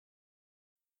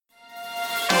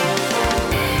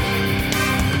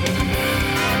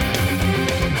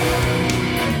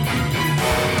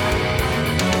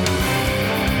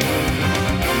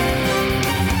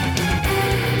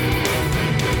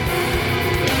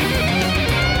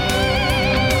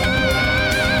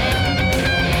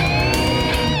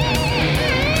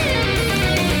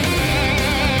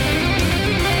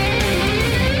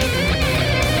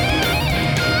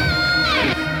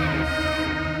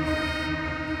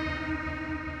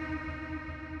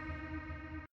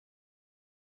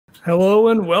Hello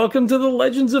and welcome to the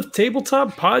Legends of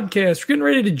Tabletop podcast. We're getting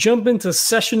ready to jump into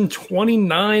session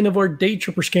 29 of our Day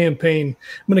Trippers campaign.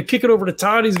 I'm going to kick it over to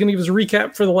Todd. He's going to give us a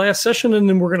recap for the last session, and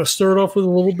then we're going to start off with a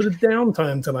little bit of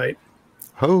downtime tonight.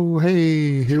 Oh,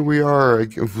 hey, here we are.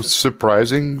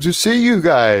 Surprising to see you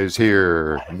guys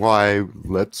here. Why,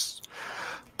 let's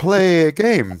play a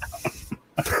game.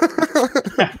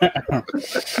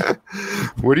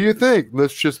 What do you think?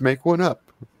 Let's just make one up.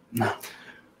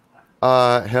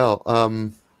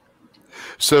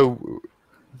 So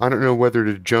I don't know whether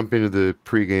to jump into the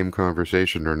pregame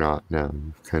conversation or not now.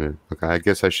 Okay, I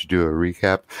guess I should do a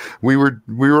recap. We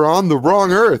were on the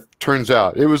wrong Earth, turns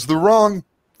out. It was the wrong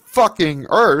fucking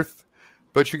Earth,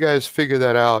 but you guys figured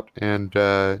that out, and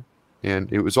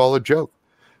it was all a joke.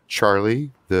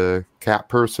 Charlie, the cat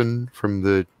person from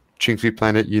the Chinksy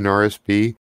planet Yunaris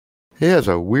B, he has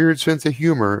a weird sense of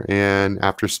humor, and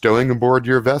after stowing aboard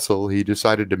your vessel, he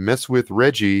decided to mess with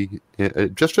Reggie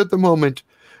just at the moment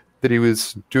that he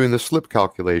was doing the slip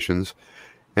calculations,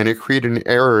 and it created an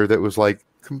error that was like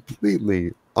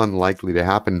completely unlikely to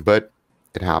happen, but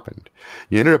it happened.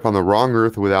 You ended up on the wrong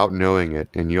Earth without knowing it,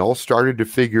 and you all started to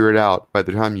figure it out by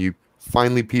the time you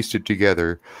finally pieced it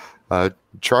together.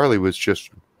 Charlie was just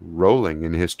rolling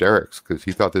in hysterics because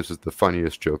he thought this was the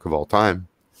funniest joke of all time.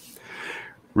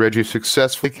 Reggie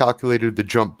successfully calculated the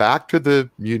jump back to the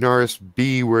Yunaris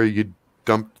B where you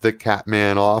dumped the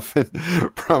Catman off and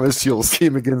promised you'll see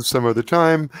him again some other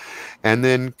time, and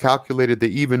then calculated the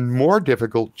even more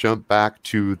difficult jump back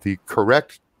to the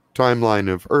correct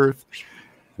timeline of Earth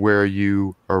where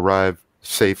you arrive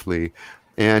safely.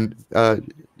 And,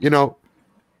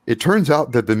 it turns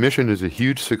out that the mission is a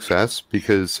huge success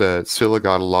because Scylla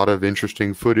got a lot of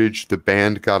interesting footage. The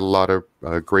band got a lot of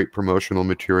great promotional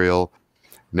material.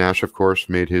 Nash, of course,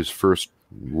 made his first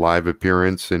live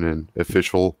appearance in an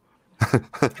official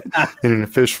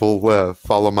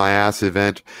Follow My Ass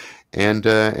event,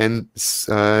 and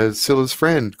Scylla's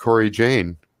friend Corey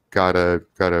Jane got a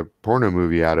porno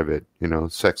movie out of it.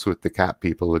 Sex with the Cat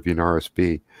People of Yunaris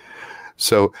B.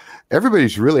 So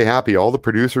everybody's really happy. All the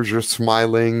producers are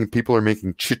smiling. People are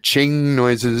making cha-ching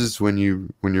noises when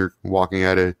you're walking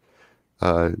out of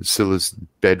Scylla's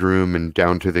bedroom and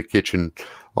down to the kitchen.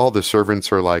 All the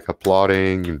servants are like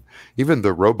applauding, and even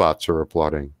the robots are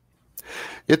applauding.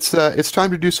 It's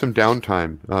time to do some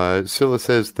downtime. Scylla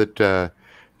says that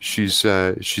she's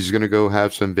going to go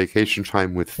have some vacation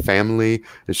time with family.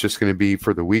 It's just going to be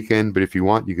for the weekend, but if you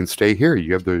want, you can stay here.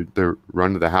 You have the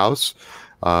run of the house.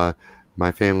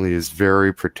 My family is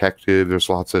very protective. There's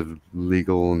lots of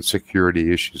legal and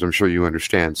security issues. I'm sure you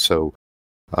understand. So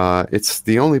it's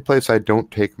the only place I don't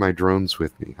take my drones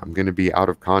with me. I'm going to be out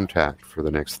of contact for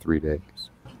the next 3 days.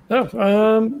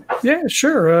 Oh, yeah,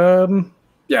 sure.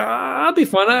 Yeah, I'll be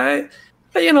fine. I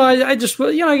just,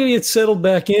 I gotta get settled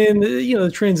back in. The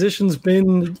transition's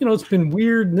been, it's been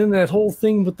weird. And then that whole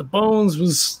thing with the bones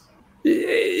was,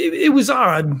 it was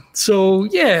odd. So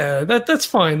yeah, that's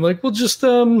fine. Like, we'll just,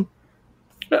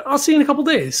 I'll see you in a couple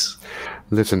days.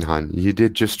 Listen, hon, you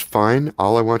did just fine.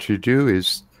 All I want you to do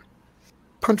is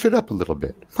punch it up a little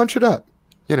bit. Punch it up,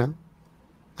 I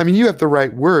mean, you have the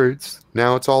right words.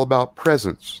 Now it's all about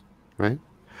presence, right?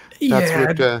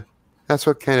 That's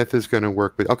what Kenneth is going to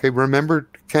work with. Okay, remember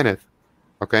Kenneth.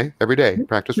 Okay, every day.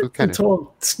 Practice with Kenneth.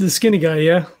 The skinny guy,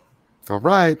 yeah. All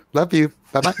right. Love you.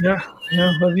 Bye-bye. Yeah,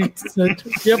 love you.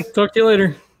 Yep, talk to you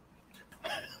later.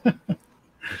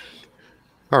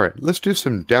 All right, let's do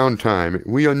some downtime.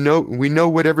 We know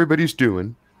what everybody's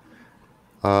doing.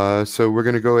 So we're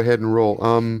going to go ahead and roll.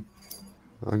 I'm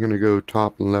going to go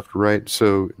top, left, right.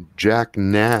 So Jack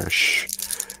Nash,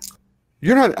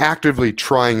 you're not actively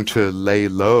trying to lay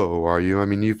low, are you? I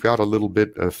mean, you've got a little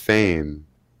bit of fame.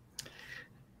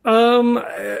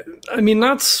 I mean,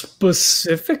 not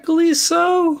specifically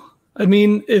so. I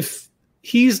mean, if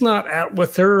he's not out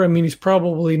with her, I mean, he's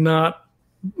probably not,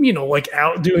 like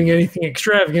out doing anything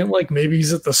extravagant. Like maybe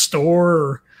he's at the store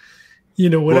or,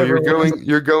 whatever. Well,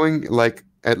 you're going like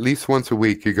at least once a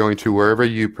week. You're going to wherever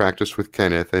you practice with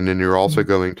Kenneth, and then you're also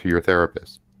going to your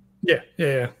therapist. Yeah.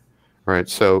 All right.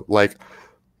 So, like,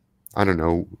 I don't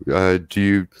know.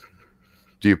 Do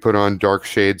you put on dark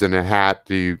shades and a hat?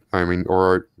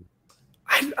 Or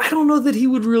I don't know that he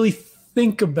would really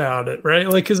think about it, right?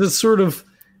 Like, because it's sort of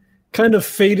kind of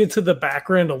faded to the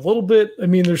background a little bit. I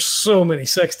mean, there's so many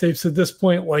sex tapes at this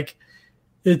point. Like,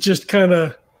 it just kind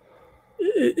of,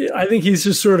 I think he's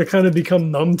just sort of kind of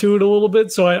become numb to it a little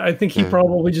bit. So I think he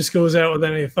probably just goes out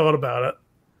without any thought about it.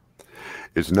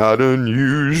 It's not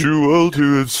unusual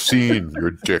to have seen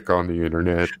your dick on the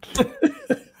internet.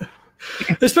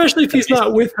 Especially if he's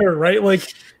not with her, right?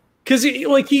 Like,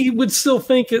 because he would still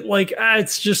think it like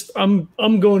it's just I'm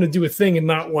going to do a thing and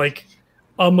not like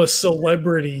I'm a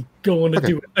celebrity going to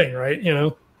do a thing, right? You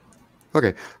know.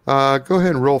 Okay, go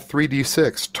ahead and roll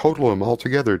 3d6. Total them all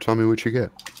together. Tell me what you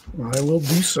get. I will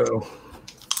do so.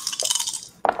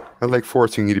 I like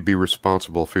forcing you to be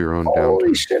responsible for your own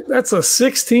Holy downtime. shit, that's a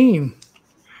 16.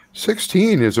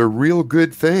 16 is a real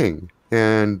good thing.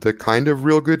 And the kind of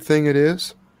real good thing it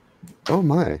is? Oh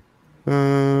my. All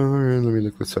right, let me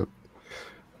look this up.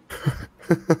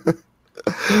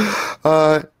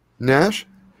 Nash?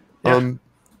 Yeah.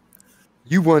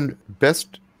 You won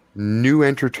Best New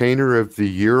Entertainer of the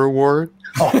Year award.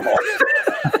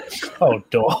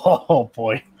 Oh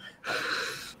boy.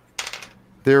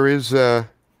 There's a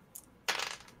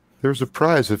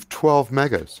prize of 12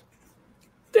 megas.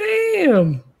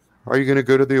 Damn. Are you going to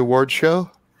go to the award show?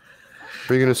 Or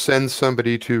are you going to send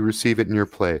somebody to receive it in your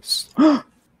place?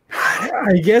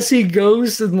 I guess he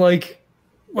goes and like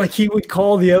he would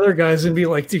call the other guys and be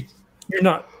like, dude, you're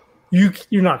not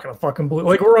gonna fucking believe,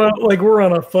 like we're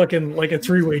on a fucking like a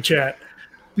 3-way chat.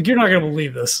 Like, you're not gonna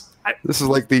believe this. This is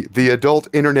like the Adult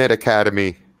Internet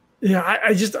Academy. Yeah,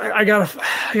 I got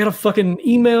a fucking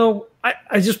email.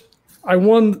 I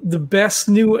won the Best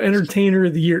New Entertainer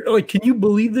of the Year. Like, can you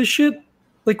believe this shit?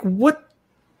 Like, what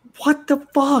the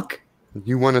fuck?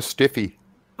 You won a stiffy.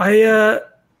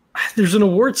 There's an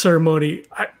award ceremony.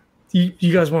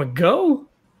 You guys want to go?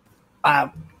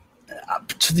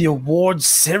 To the awards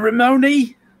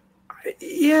ceremony?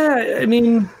 Yeah, I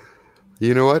mean,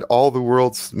 You know what? All the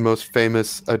world's most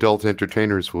famous adult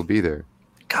entertainers will be there.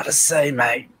 Gotta say,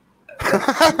 mate,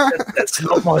 that's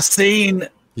not my scene.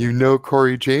 You know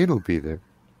Corey Jane will be there.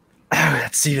 Oh,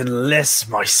 that's even less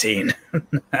my scene.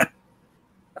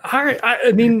 all right.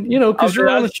 I mean, because you're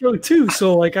on the show too.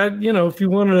 So, like, if you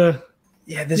wanted to,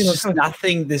 Yeah, there's just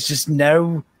nothing. There is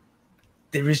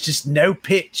just no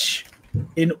pitch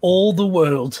in all the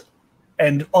world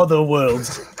and other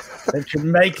worlds that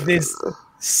can make this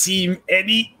seem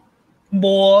any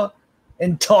more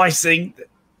enticing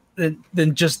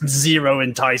than just zero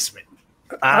enticement.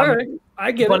 all right,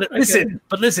 I get it.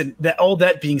 But listen. All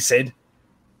that being said,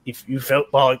 if you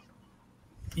felt like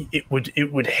it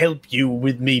would help you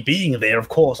with me being there, of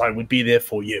course I would be there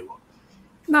for you.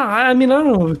 No, I mean, I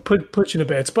don't know, put you in a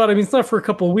bad spot. I mean, it's not for a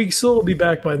couple of weeks, so it'll be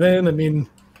back by then. I mean,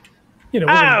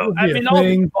 I'll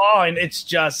be fine. It's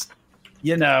just,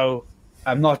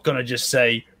 I'm not going to just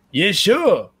say, yeah,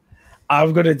 sure.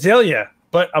 I'm going to tell you,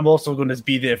 but I'm also going to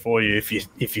be there for you if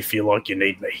you feel like you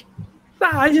need me.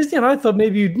 Nah, I just, I thought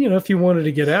maybe, if you wanted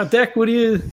to get out. Deck, what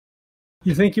do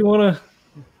you think you want to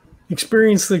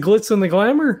experience the glitz and the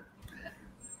glamour?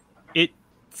 It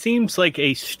seems like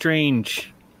a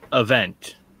strange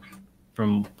event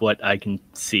from what I can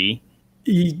see.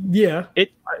 Yeah.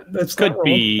 That's could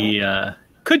be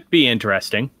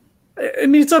interesting. I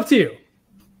mean, it's up to you.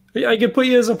 I could put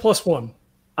you as a +1.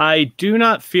 I do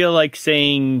not feel like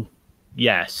saying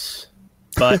yes,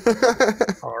 but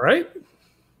all right.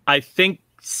 I think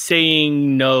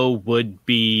saying no would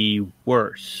be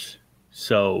worse.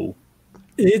 So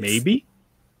maybe.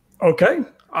 Okay.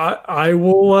 I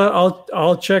will.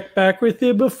 I'll check back with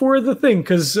you before the thing,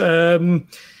 because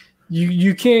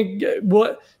you can't get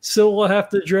what. So we'll have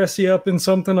to dress you up in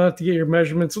something. I have to get your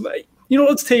measurements.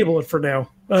 Let's table it for now.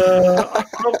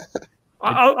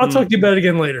 I'll talk to you about it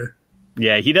again later.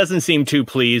 Yeah, he doesn't seem too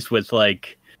pleased with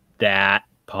like that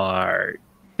part.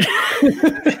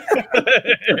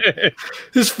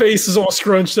 His face is all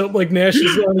scrunched up like Nash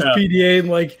is on his PDA, and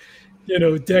like,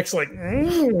 Deck's like, I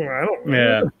don't know.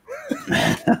 Yeah.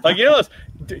 Like,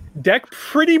 Deck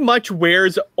pretty much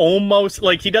wears almost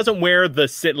like he doesn't wear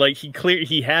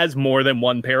he has more than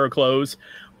one pair of clothes,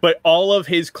 but all of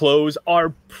his clothes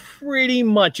are pretty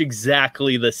much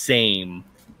exactly the same.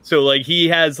 So like he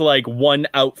has like one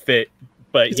outfit,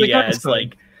 but he has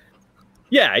like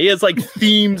he has like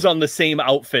themes on the same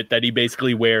outfit that he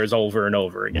basically wears over and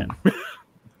over again.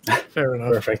 Fair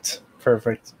enough.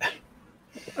 Perfect.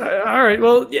 All right.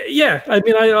 Well, yeah. I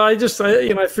mean, I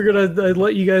figured I'd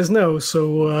let you guys know.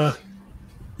 So,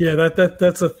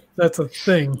 that's a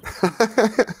thing.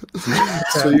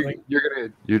 So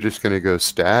you're just gonna go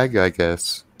stag, I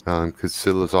guess, because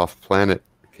Scylla's off planet,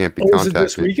 can't be contacted. Is it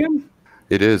this weekend?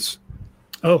 It is.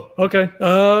 Oh, okay.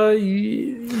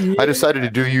 I decided to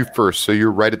do you first, so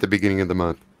you're right at the beginning of the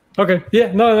month. Okay.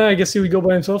 Yeah. No. I guess he would go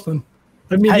by himself then.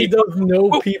 I mean, he does know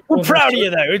people. We're proud of you,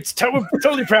 though. We're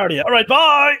totally proud of you. All right,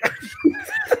 bye.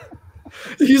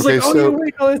 He's like,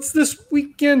 wait, no, it's this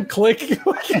weekend. Click.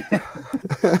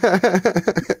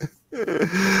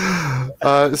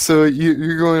 So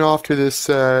you're going off to this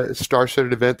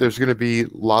star-studded event. There's going to be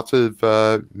lots of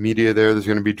media there. There's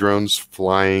going to be drones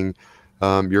flying.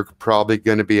 You're probably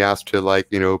going to be asked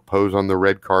to pose on the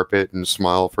red carpet and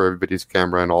smile for everybody's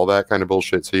camera and all that kind of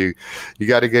bullshit. So you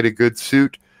got to get a good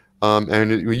suit. And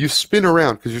when you spin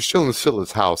around, because you're still in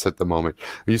Scylla's house at the moment,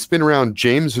 when you spin around,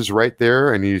 James is right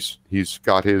there, and he's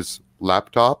got his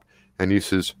laptop, and he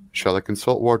says, "Shall I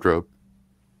consult wardrobe?"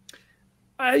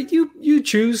 You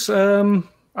choose.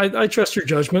 I trust your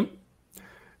judgment.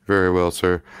 Very well,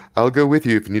 sir. I'll go with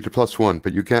you if you need a +1,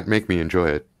 but you can't make me enjoy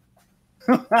it.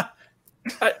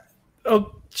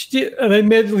 And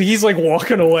admittedly, he's like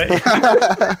walking away.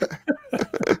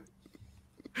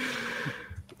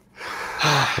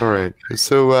 All right.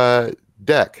 So,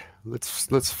 Deck,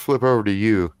 let's flip over to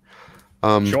you.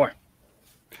 Sure.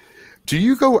 Do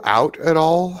you go out at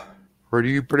all, or do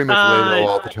you pretty much lay low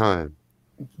all the time?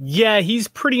 Yeah, he's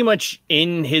pretty much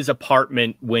in his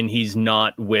apartment when he's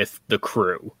not with the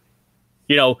crew.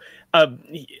 I'm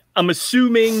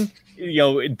assuming,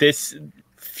 this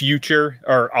future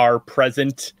or our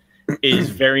present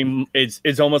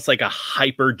is almost like a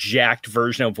hyper jacked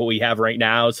version of what we have right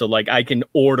now. So like I can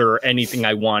order anything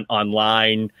I want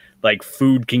online, like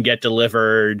food can get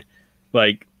delivered.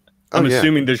 Like I'm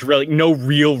assuming there's really no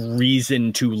real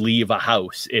reason to leave a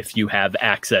house if you have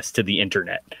access to the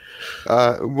internet.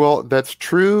 Well, that's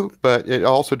true, but it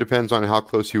also depends on how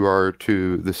close you are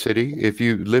to the city. If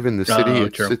you live in the city,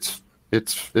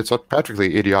 it's practically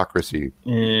idiocracy.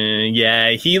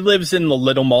 Yeah, he lives in the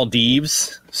Little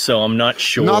Maldives, so I'm not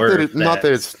sure.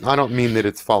 I don't mean that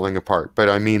it's falling apart, but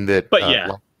I mean that. But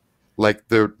yeah, like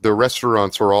the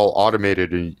restaurants are all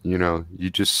automated, and you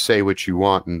just say what you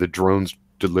want, and the drones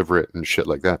deliver it and shit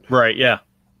like that. Right? Yeah.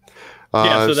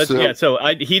 So that's So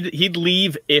he'd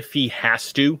leave if he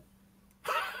has to,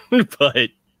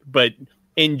 but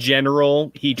in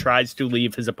general, he tries to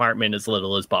leave his apartment as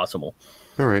little as possible.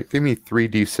 All right, give me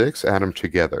 3d6, add them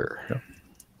together.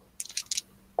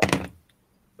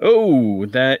 Oh,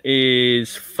 that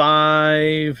is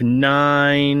 5,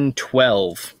 9,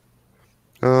 12.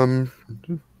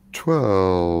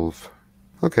 12.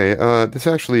 Okay, this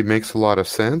actually makes a lot of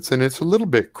sense, and it's a little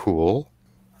bit cool.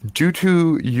 Due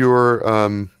to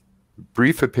your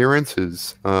brief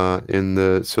appearances in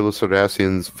the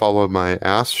Silosaudacians Follow My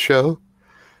Ass show,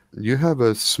 you have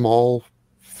a small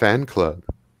fan club.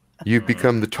 You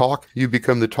become the talk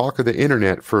of the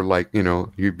internet for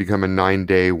you become a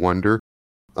 9-day wonder.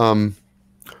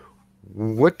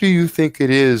 What do you think it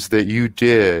is that you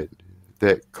did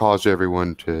that caused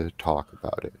everyone to talk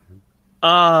about it?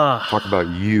 Talk about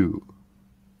you.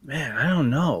 Man, I don't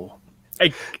know.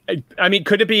 I mean,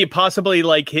 could it be possibly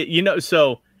not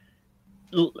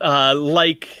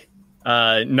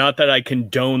that I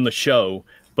condone the show,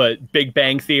 but Big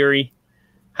Bang Theory,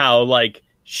 how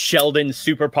Sheldon's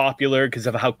super popular because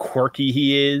of how quirky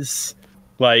he is.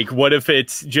 Like, what if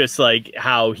it's just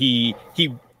how he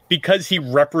because he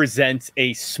represents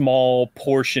a small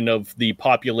portion of the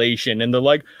population, and they're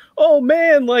like, oh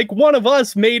man, one of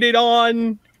us made it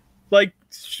on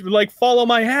Follow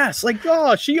My Ass.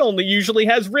 She only usually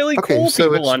has really cool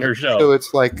people on her show. So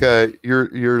it's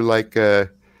you're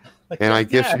and I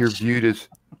guess you're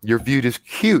viewed as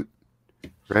cute,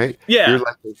 right? Yeah.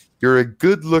 You're a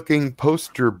good-looking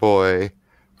poster boy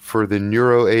for the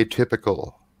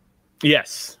neuroatypical.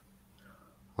 Yes.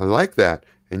 I like that.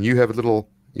 And you have a little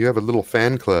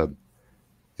fan club.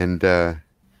 And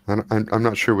I'm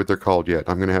not sure what they're called yet.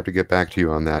 I'm going to have to get back to you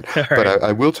on that. All but right.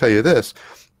 I will tell you this.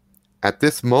 At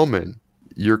this moment,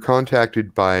 you're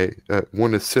contacted by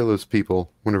one of Scylla's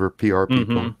people, one of her PR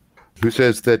people, who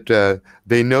says that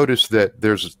they noticed that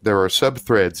there are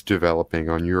sub-threads developing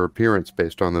on your appearance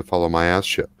based on the Follow My Ass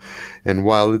show. And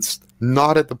while it's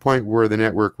not at the point where the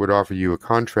network would offer you a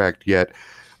contract yet,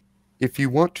 if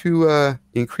you want to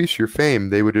increase your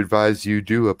fame, they would advise you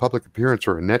do a public appearance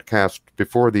or a netcast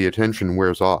before the attention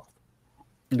wears off.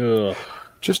 Ugh.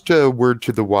 Just a word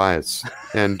to the wise.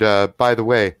 And by the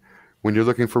way, when you're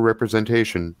looking for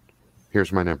representation,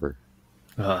 here's my number.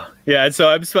 Yeah, so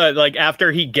I'm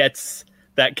after he gets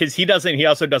that, because he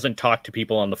also doesn't talk to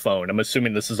people on the phone. I'm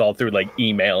assuming this is all through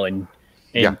email and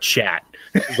chat.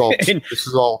 This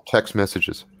is all text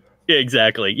messages.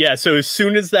 Exactly. Yeah. So as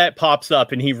soon as that pops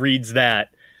up and he reads that,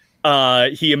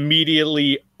 he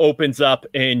immediately opens up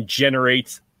and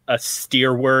generates a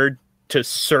steer word to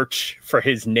search for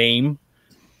his name.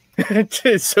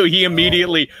 So he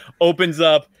immediately opens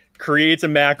up, creates a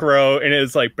macro, and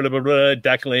it's blah, blah, blah,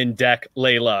 Declan, Deck,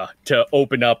 Layla to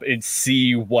open up and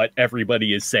see what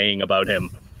everybody is saying about him.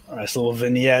 Nice little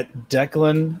vignette.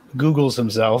 Declan Googles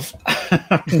himself.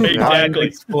 Exactly.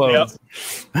 Explodes.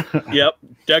 Yep.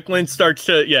 Declan starts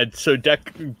to so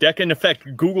Deck in effect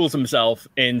Googles himself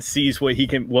and sees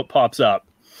what pops up.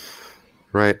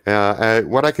 Right.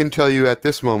 What I can tell you at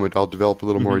this moment, I'll develop a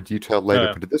little more detail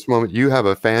later, but at this moment you have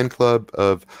a fan club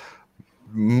of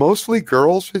mostly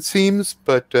girls, it seems,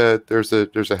 but there's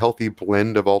a healthy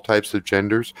blend of all types of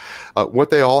genders. What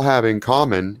they all have in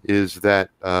common is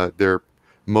that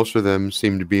most of them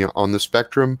seem to be on the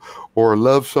spectrum or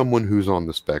love someone who's on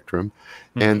the spectrum,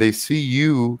 and they see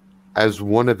you as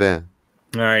one of them.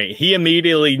 All right. He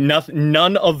immediately,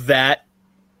 none of that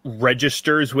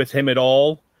registers with him at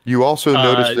all. You also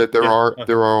notice that there are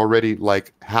already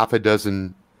like half a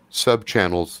dozen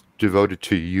sub-channels devoted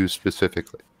to you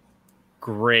specifically.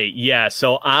 Great. Yeah.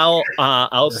 So I'll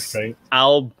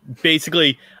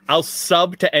basically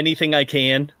sub to anything I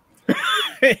can.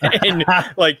 And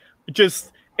like,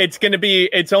 just,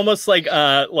 it's almost like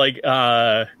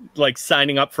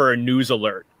signing up for a news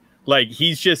alert. Like,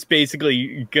 he's just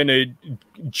basically gonna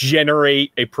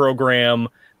generate a program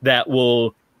that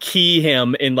will key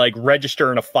him and like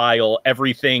register in a file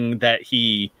everything that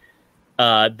he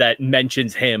that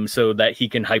mentions him, so that he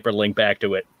can hyperlink back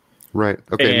to it. Right.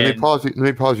 Okay. Let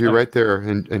me pause you right there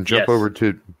and jump over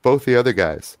to both the other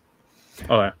guys.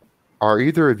 Oh, yeah. Are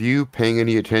either of you paying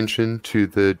any attention to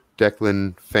the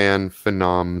Declan fan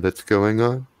phenom that's going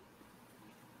on?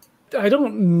 I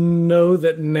don't know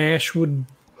that Nash would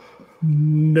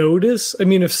notice. I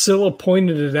mean, if Scylla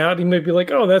pointed it out, he might be like,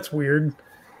 "Oh, that's weird."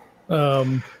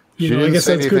 I guess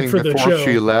that's good for the show.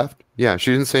 She left. Yeah,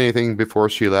 she didn't say anything before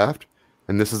she left,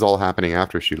 and this is all happening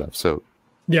after she left. So,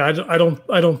 yeah, I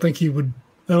don't think he would.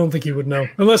 I don't think he would know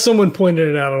unless someone pointed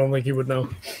it out. I don't think he would know.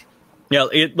 Yeah,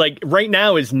 like right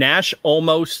now is Nash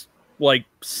almost like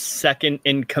second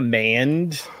in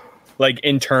command, like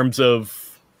in terms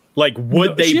of like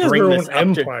would they bring this up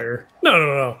empire?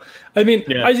 No. I mean,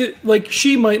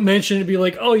 she might mention it, be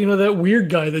like, oh, that weird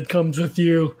guy that comes with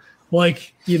you,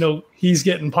 like he's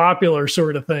getting popular,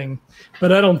 sort of thing.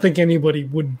 But I don't think anybody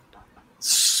would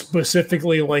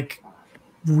specifically like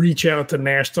reach out to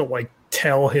Nash to like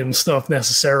tell him stuff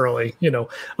necessarily.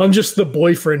 I'm just the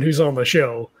boyfriend who's on the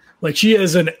show. Like, she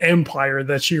has an empire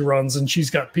that she runs, and she's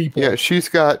got people. Yeah, she's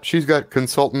got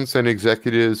consultants and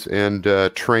executives and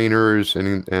trainers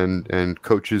and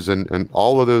coaches, and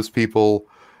all of those people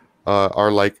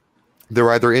are like, they're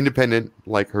either independent,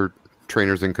 like her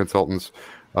trainers and consultants,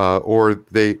 or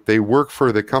they work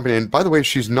for the company. And by the way,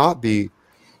 she's not the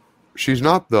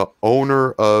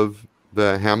owner of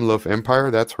the Hamloaf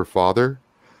Empire. That's her father,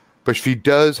 but she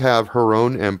does have her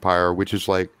own empire, which is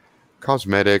like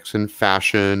cosmetics and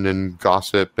fashion and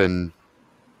gossip and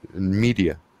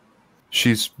media.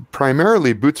 She's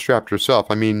primarily bootstrapped herself.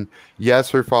 I mean,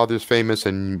 yes, her father's famous,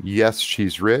 and yes,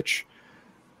 she's rich,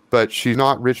 but she's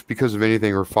not rich because of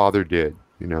anything her father did.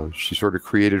 She sort of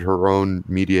created her own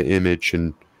media image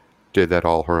and did that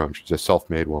all her own. She's a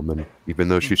self-made woman, even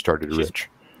though she started rich.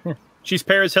 She's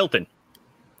Paris Hilton.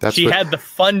 She had the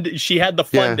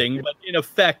funding, but in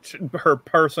effect, her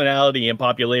personality and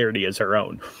popularity is her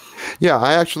own. Yeah,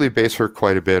 I actually base her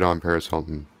quite a bit on Paris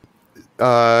Hilton.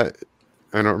 I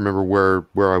don't remember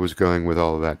where I was going with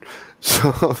all of that.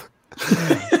 So,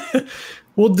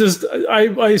 well, I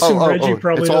assume Reggie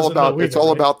probably doesn't know either, it's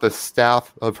all about the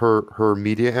staff of her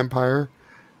media empire.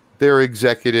 They're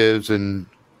executives and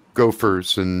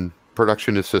gophers and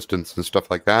production assistants and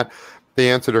stuff like that. The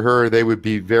answer to her, they would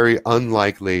be very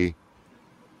unlikely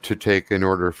to take an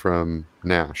order from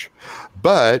Nash.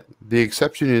 But the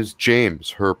exception is James,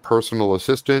 her personal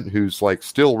assistant, who's like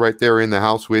still right there in the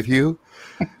house with you.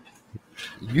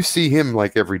 You see him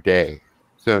like every day.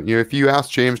 So, if you ask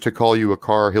James to call you a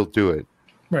car, he'll do it.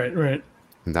 Right.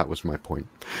 And that was my point.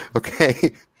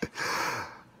 Okay.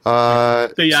 I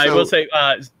will say,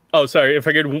 sorry, if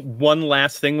I could, one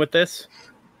last thing with this.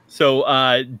 So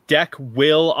Deck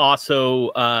will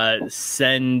also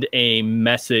send a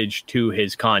message to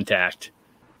his contact,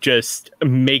 just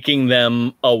making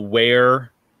them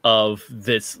aware of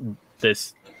this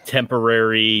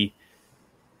temporary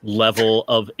level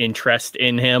of interest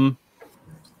in him,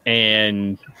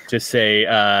 and to say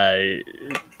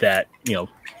that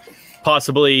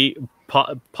possibly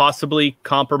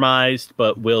compromised,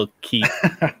 but will keep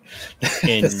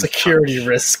in security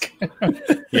risk.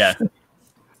 Yeah.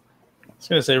 I was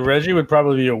going to say, Reggie would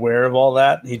probably be aware of all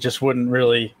that. He just wouldn't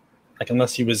really,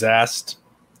 unless he was asked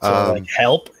to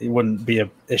help, it wouldn't be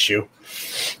an issue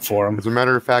for him. As a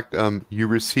matter of fact, you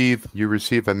receive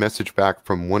a message back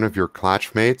from one of your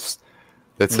classmates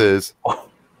that says,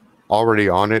 already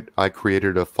on it, I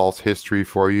created a false history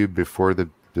for you before the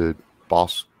the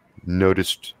boss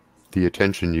noticed the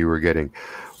attention you were getting.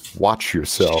 Watch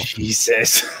yourself.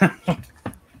 Jesus.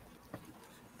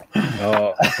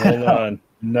 Oh, hold on.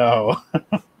 No.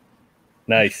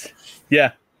 Nice.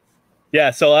 Yeah.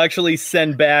 Yeah, so I'll actually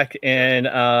send back and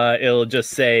it'll just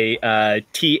say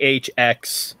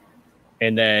THX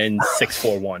and then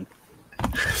 641.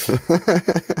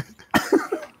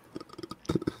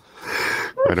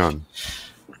 Right on.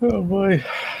 Oh boy.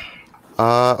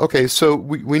 Okay, so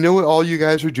we know what all you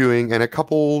guys are doing, and a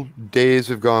couple days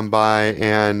have gone by,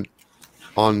 and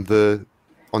on the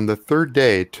third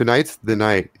day, tonight's the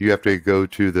night you have to go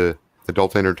to the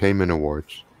Adult Entertainment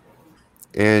Awards.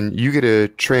 And you get a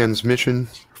transmission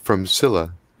from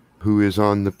Scylla, who is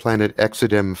on the planet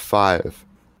Exodem 5.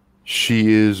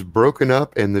 She is broken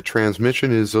up, and the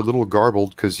transmission is a little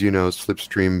garbled because,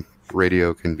 slipstream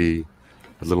radio can be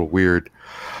a little weird.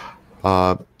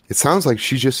 It sounds like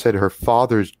she just said her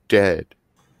father's dead.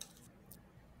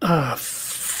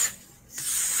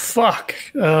 Fuck.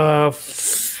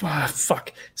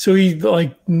 Fuck. So he,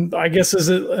 I guess, is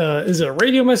it a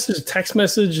radio message, a text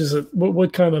message? Is it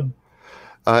what kind of?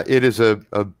 It is a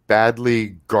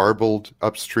badly garbled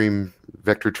upstream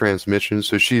vector transmission.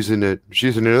 So she's in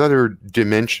another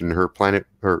dimension. Her planet,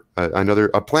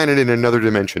 a planet in another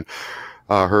dimension.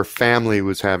 Her family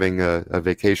was having a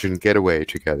vacation getaway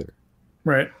together.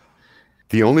 Right.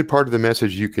 The only part of the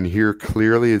message you can hear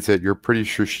clearly is that you're pretty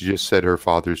sure she just said her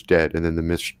father's dead, and then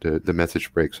the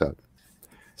message breaks up.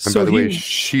 And by the way,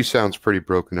 she sounds pretty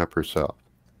broken up herself.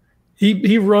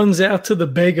 He runs out to the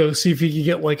Bago, see if he can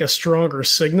get a stronger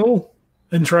signal,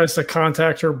 and tries to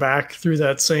contact her back through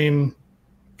that same.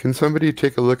 Can somebody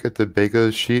take a look at the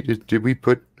Bago sheet? Did we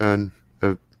put an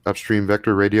upstream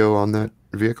vector radio on that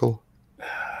vehicle?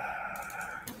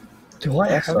 Do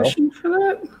I have a sheet for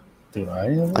that? Do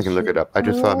I? I can look it up. I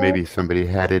just thought maybe somebody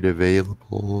had it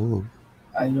available.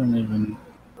 I don't.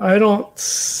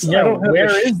 Yeah,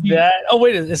 where is that? Oh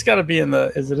wait, it's got to be in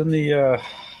the. Is it in the?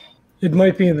 It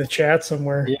might be in the chat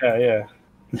somewhere. Yeah.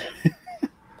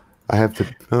 I have to.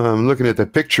 I'm looking at the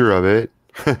picture of it.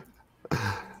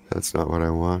 That's not what I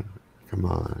want. Come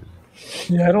on.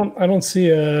 Yeah, I don't see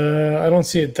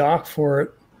a doc for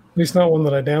it. At least not one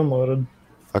that I downloaded.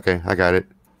 Okay, I got it.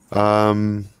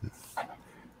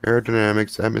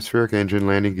 Aerodynamics, atmospheric engine,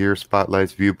 landing gear,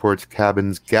 spotlights, viewports,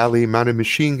 cabins, galley, mounted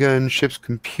machine gun, ship's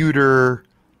computer,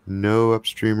 no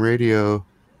upstream radio.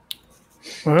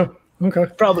 Okay.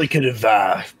 Probably could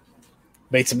have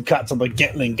made some cuts on the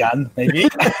Gatling gun, maybe.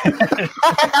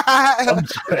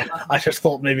 I just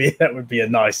thought maybe that would be a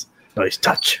nice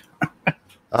touch.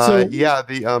 He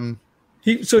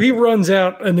runs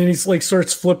out and then he's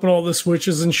starts flipping all the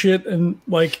switches and shit and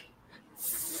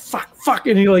fuck,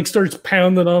 and he starts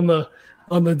pounding on the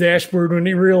dashboard when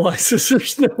he realizes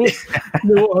there's no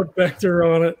up vector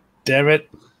on it. Damn it.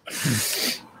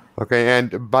 Okay,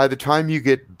 and by the time you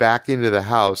get back into the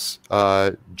house,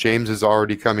 James is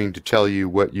already coming to tell you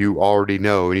what you already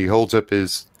know, and he holds up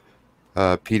his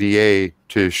PDA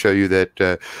to show you that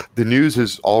the news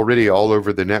is already all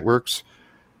over the networks.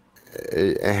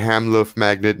 A Hamluft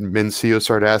magnet Mencio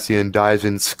Sardassian dies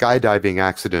in skydiving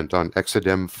accident on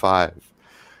Exodem 5.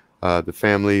 The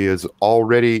family is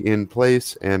already in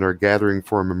place and are gathering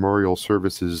for memorial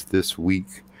services this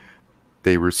week.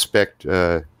 They respect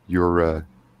your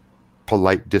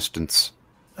polite distance.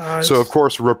 So, of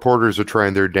course, reporters are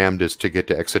trying their damnedest to get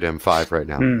to Exodem 5 right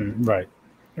now. Right.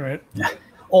 Right.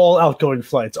 All outgoing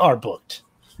flights are booked.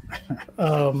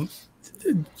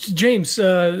 James,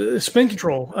 spin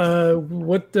control.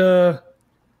 What do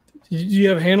you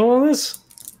have a handle on this?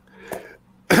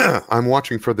 I'm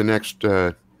watching for the next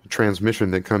transmission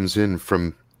that comes in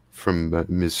from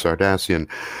Ms. Sardassian.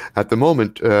 At the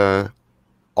moment,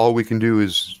 all we can do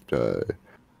is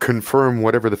confirm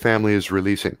whatever the family is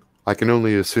releasing. I can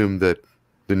only assume that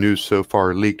the news so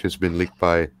far leaked has been leaked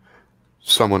by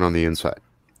someone on the inside.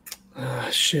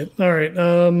 Shit. All right.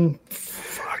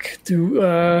 Fuck.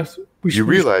 You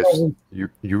realize,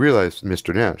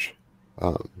 Mr. Nash,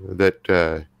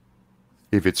 that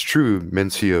if it's true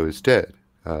Mencio is dead,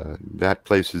 that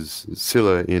places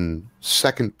Scylla in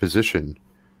second position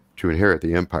to inherit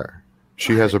the Empire.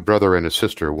 She has a brother and a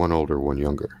sister, one older, one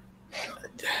younger.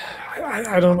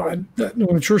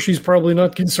 I'm sure she's probably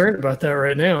not concerned about that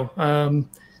right now. I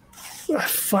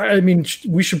mean,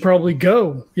 we should probably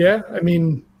go. Yeah? I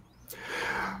mean...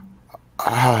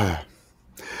 I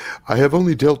have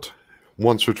only dealt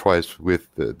once or twice with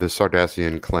the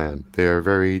Sardassian clan. They are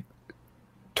very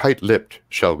tight-lipped,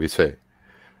 shall we say.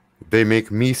 They make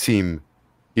me seem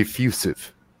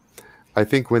effusive. I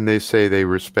think when they say they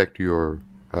respect your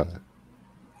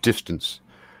distance,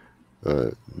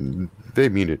 They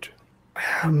mean it.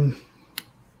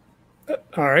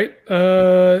 All right.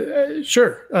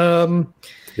 Sure.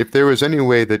 If there was any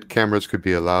way that cameras could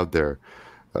be allowed there,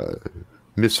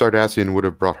 Miss Sardassian would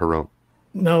have brought her own.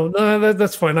 No,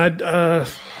 that's fine.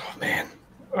 Man.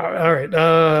 All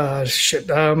right. Shit.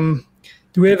 Do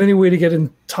we have any way to get in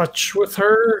touch with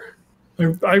her?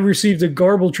 I received a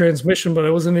garbled transmission, but I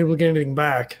wasn't able to get anything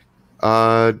back.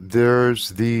 There's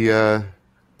the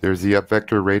up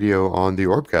vector radio on the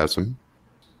Orbgasm.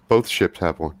 Both ships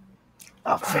have one.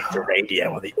 Up vector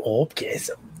radio on the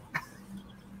Orbgasm.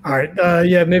 All right.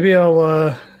 Yeah, maybe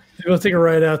I'll take a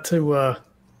ride out to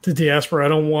Diaspora. I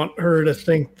don't want her to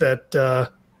think that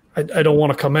I don't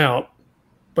want to come out.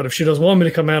 But if she doesn't want me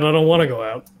to come out, I don't want to go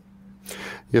out.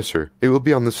 Yes, sir. It will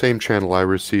be on the same channel I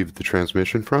received the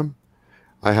transmission from.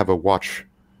 I have a watch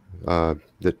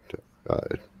that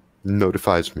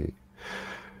notifies me.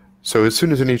 So as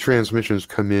soon as any transmissions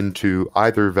come into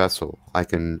either vessel, I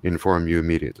can inform you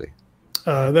immediately.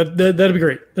 That'd be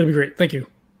great. That'd be great. Thank you.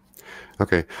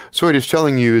 Okay. So what he's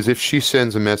telling you is if she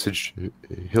sends a message,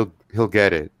 he'll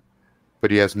get it, but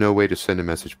he has no way to send a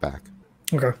message back.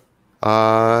 Okay.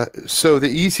 So the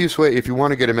easiest way, if you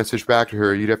want to get a message back to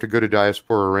her, you'd have to go to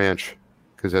Diaspora Ranch,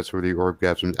 because that's where the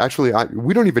Orbgasm. Actually,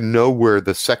 we don't even know where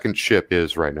the second ship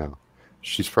is right now.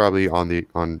 She's probably on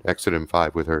Exodum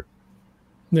 5 with her.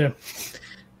 Yeah.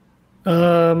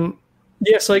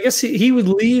 Yeah. So I guess he would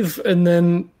leave and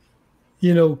then,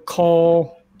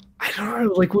 call. I don't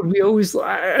know. Like, would we always?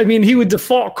 I mean, he would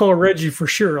default call Reggie for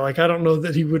sure. Like, I don't know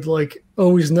that he would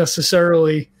always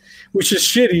necessarily, which is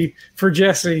shitty for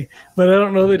Jesse. But I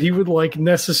don't know that he would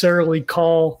necessarily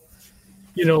call.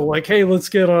 Hey, let's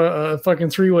get a fucking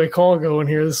 3-way call going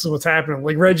here. This is what's happening.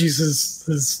 Like Reggie's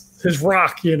his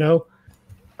rock.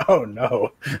 Oh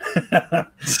no.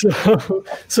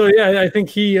 So yeah, I think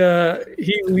he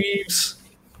leaves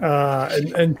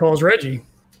and calls Reggie.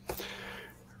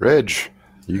 Reg,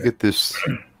 you get this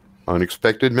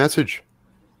unexpected message.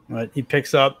 Right, he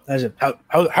picks up. I said,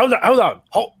 hold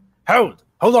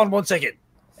on 1 second.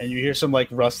 And you hear some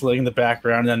rustling in the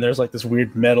background, and then there's this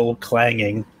weird metal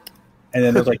clanging, and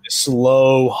then there's this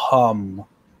slow hum,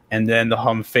 and then the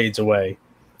hum fades away.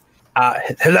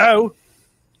 Hello,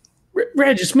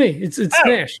 Reg, it's me. It's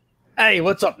Nash. Hey,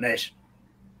 what's up, Nash?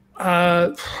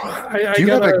 Do you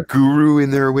have a guru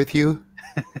in there with you?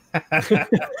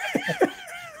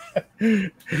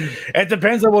 It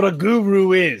depends on what a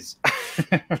guru is.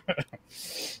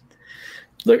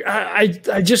 Look, I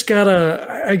just got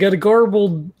a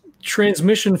garbled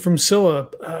transmission from Scylla.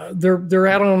 They're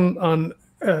out on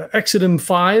Exodum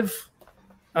 5,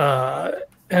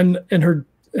 and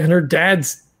her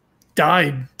dad's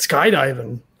died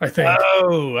skydiving, I think.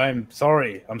 Oh, I'm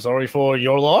sorry. I'm sorry for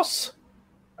your loss.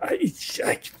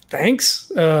 Thanks.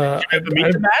 Did you ever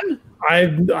meet the man?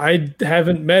 I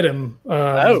haven't met him.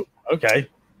 Oh, okay.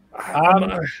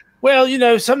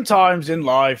 Well, sometimes in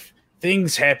life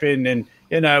things happen, and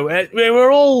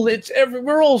we're all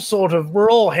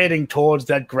heading towards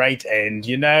that great end,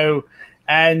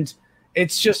 and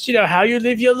it's just how you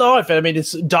live your life. I mean,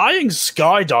 it's dying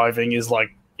skydiving is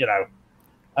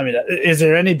is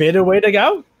there any better way to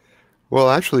go? Well,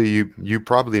 actually, you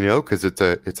probably know because it's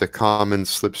a common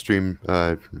slipstream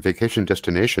vacation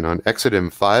destination on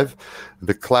Exodum 5.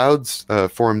 The clouds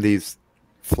form these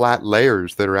flat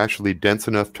layers that are actually dense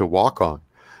enough to walk on,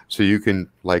 so you can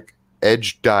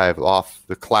edge dive off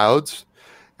the clouds,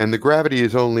 and the gravity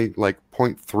is only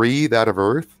 0.3 that of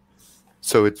Earth,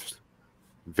 so it's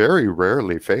very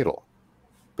rarely fatal.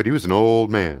 But he was an old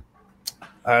man.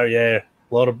 Oh yeah,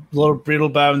 a lot of brittle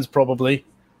bones probably.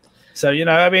 So,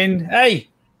 hey,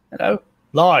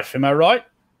 life, am I right?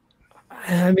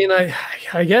 I mean,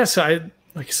 I guess like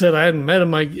I said, I hadn't met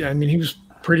him. I mean, he was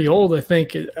pretty old, I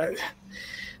think.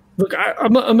 Look,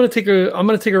 I'm gonna take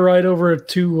a ride over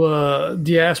to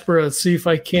Diaspora and see if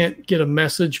I can't get a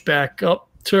message back up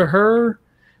to her.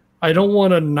 I don't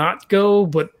want to not go,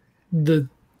 but they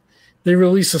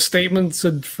release a statement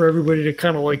said for everybody to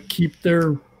kind of keep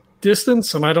their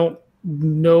distance, and I don't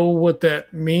know what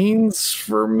that means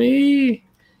for me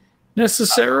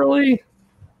necessarily.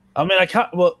 I mean, I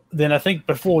can't. Well, then I think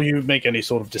before you make any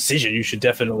sort of decision, you should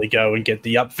definitely go and get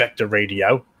the up vector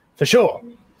radio for sure.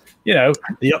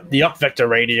 The up vector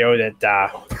radio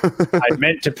that I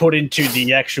meant to put into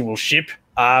the actual ship,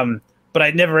 but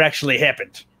it never actually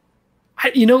happened. I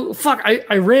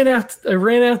ran out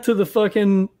to the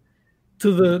fucking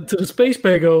to the space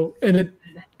bago, and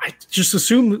I just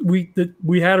assumed that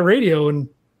we had a radio, and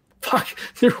fuck,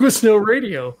 there was no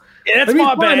radio. Yeah, that's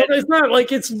my bad. It's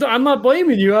not I'm not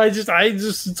blaming you. I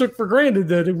just took for granted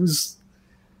that it was.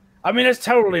 I mean, it's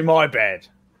totally my bad.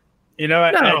 You know,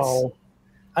 No.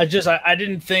 I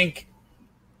didn't think.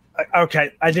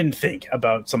 Okay, I didn't think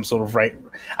about some sort of rate.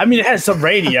 I mean, it has some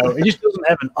radio. It just doesn't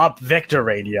have an up vector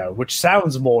radio, which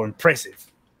sounds more impressive.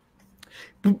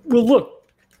 Well, look,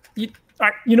 you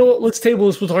know what? Let's table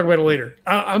this. We'll talk about it later.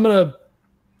 I'm gonna.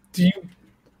 Do you?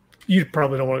 You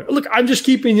probably don't want to. Look, I'm just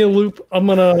keeping you in the loop. I'm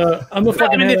gonna fucking.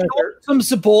 I mean, if you want some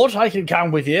support, I can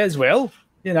come with you as well.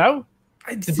 You know,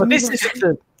 but this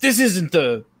isn't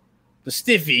the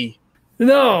stiffy.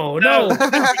 No.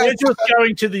 We're just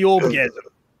going to the orgasm.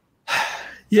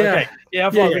 Yeah. Okay. Yeah.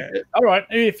 All right.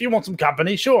 If you want some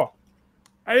company, sure.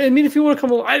 I mean, if you want to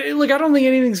come along, I don't think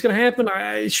anything's going to happen.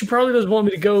 She probably doesn't want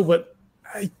me to go, but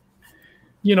I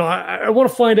want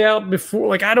to find out before.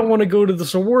 Like, I don't want to go to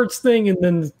this awards thing and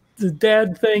then the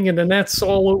dad thing, and then that's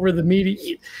all over the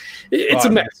media. It's a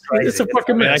mess. It's a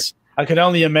fucking mess. I can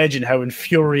only imagine how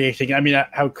infuriating. I mean,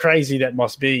 how crazy that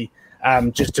must be.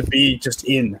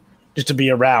 Just to be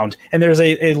around. And there's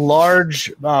a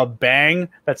large bang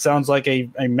that sounds like a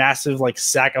massive like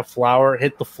sack of flour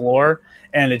hit the floor,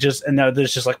 and now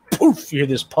there's just like poof, you hear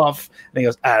this puff, and he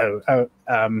goes, oh.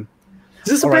 Is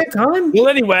this a bad time? Well,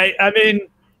 anyway, I mean,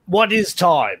 what is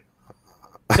time?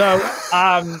 So,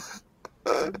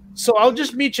 so I'll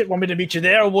just meet you. Want me to meet you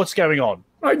there, or what's going on?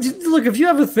 Look, if you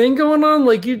have a thing going on,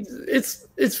 like it's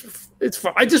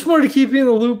fine. I just wanted to keep you in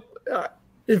the loop. But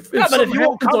if you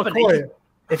want company.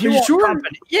 If you want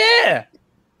company, yeah.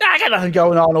 I got nothing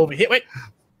going on over here. Wait.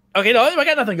 Okay, no, I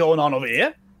got nothing going on over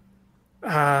here.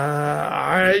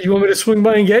 You want me to swing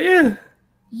by and get you?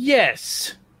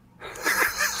 Yes.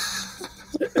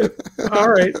 All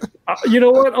right. You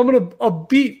know what? I'll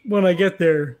beat when I get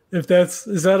there. Is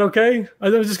that okay?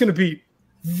 I'm just gonna beat.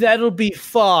 That'll be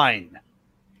fine.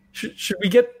 Should we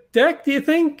get Deck? Do you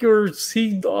think, or is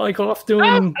he like off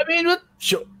doing? I mean,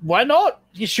 sure, why not?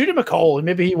 You shoot him a call, and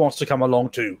maybe he wants to come along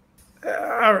too.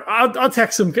 I'll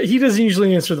text him. He doesn't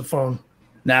usually answer the phone.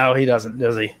 No, he doesn't,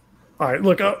 does he? All right.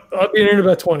 Look, I'll be in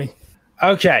about 20.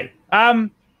 Okay.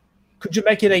 Could you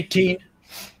make it 18?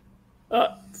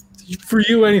 For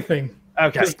you, anything.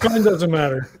 Okay. Time doesn't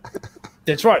matter.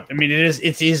 That's right. I mean,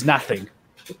 it is nothing.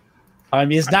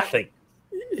 Time is nothing.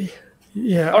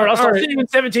 Yeah. All right, I'll start seeing you in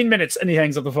 17 minutes, and he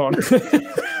hangs up the phone.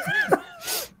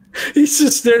 He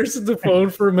just stares at the phone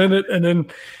for a minute, and then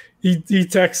he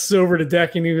texts over to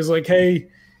Deck, and he was like, "Hey,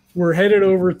 we're headed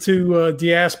over to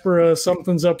Diaspora.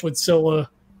 Something's up with Scylla.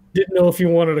 Didn't know if you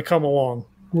wanted to come along.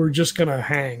 We're just gonna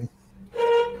hang."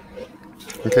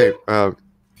 Okay,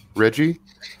 Reggie.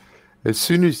 As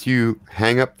soon as you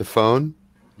hang up the phone,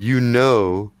 you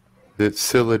know that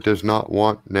Scylla does not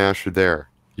want Nash there.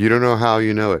 You don't know how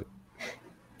you know it.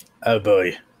 Oh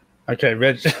boy. Okay,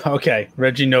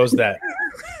 Reggie knows that.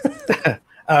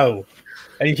 Oh,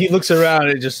 and he looks around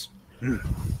and just.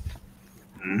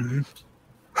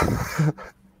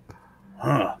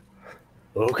 Huh.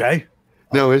 Okay.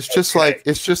 No, it's just like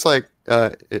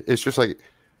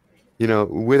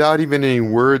without even any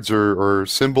words or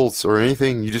symbols or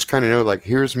anything, you just kind of know, like,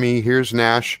 here's me, here's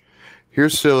Nash,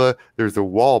 here's Scylla. There's a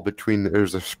wall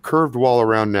there's a curved wall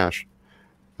around Nash.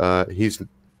 He's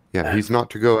not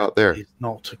to go out there. He's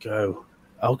not to go.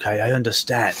 Okay, I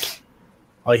understand.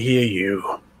 I hear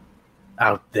you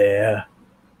out there.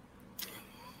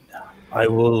 I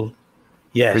will.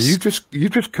 Yes. But you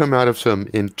just come out of some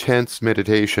intense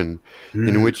meditation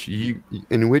in which you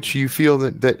feel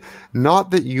that not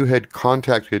that you had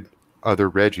contacted other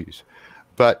Reggies,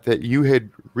 but that you had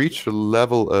reached a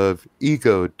level of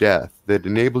ego death that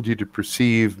enabled you to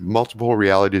perceive multiple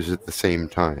realities at the same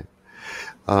time.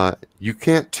 You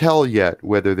can't tell yet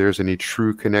whether there's any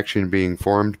true connection being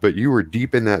formed, but you were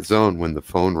deep in that zone when the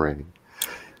phone rang,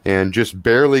 and just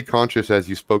barely conscious as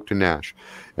you spoke to Nash.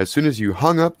 As soon as you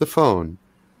hung up the phone,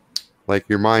 like,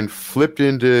 your mind flipped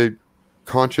into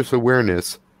conscious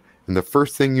awareness, and the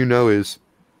first thing you know is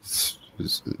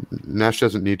Nash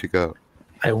doesn't need to go.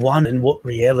 I wonder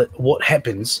what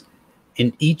happens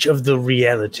in each of the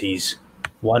realities,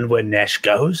 one where Nash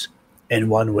goes and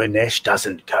one where Nash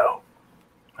doesn't go.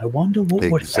 I wonder what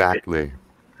would happen. Exactly.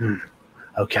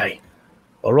 Okay.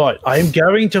 All right. I am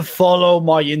going to follow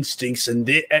my instincts. And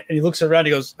he looks around.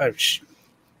 He goes, oh,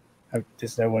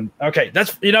 there's no one. Okay.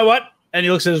 You know what? And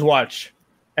he looks at his watch.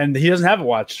 And he doesn't have a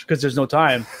watch because there's no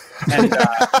time. And,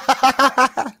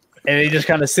 and he just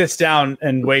kind of sits down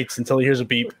and waits until he hears a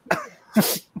beep.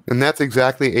 And that's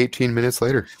exactly 18 minutes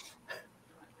later.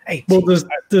 18. Well,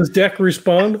 does Deck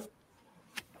respond?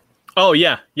 Oh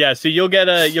yeah. So you'll get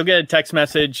a text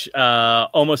message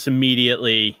almost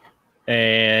immediately,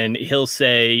 and it'll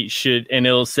say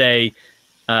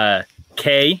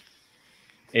K,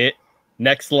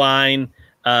 Next line,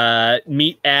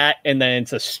 meet at, and then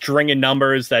it's a string of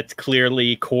numbers that's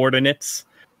clearly coordinates.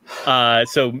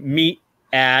 So meet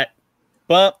at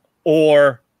bump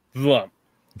or lump.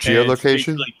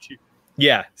 Geolocation?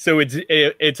 Yeah, so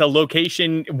it's a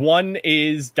location. One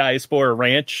is Diaspora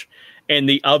Ranch, and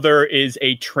the other is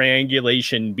a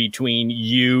triangulation between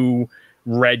you,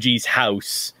 Reggie's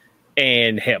house,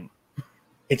 and him.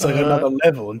 It's like another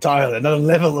level entirely. Another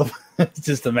level of it's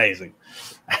just amazing.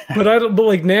 But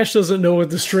like Nash doesn't know what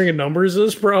the string of numbers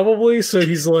is probably, so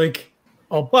he's like,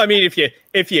 well, I mean,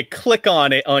 if you click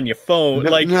on it on your phone,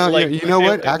 you know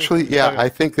what? Actually, yeah, I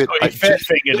think that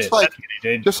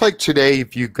just like today,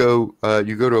 if you go to a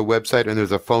website and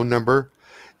there's a phone number,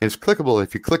 and it's clickable.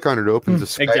 If you click on it, it opens a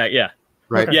Skype. Exactly. Yeah.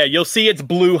 Right. Okay. Yeah, you'll see it's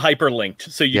blue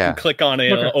hyperlinked, so you can click on it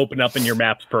and it'll open up in your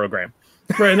Maps program.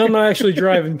 Right, and I'm not actually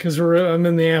driving because I'm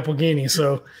in the Applegate,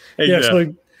 so yeah, so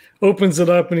he opens it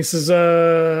up and he says,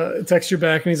 text you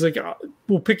back, and he's like,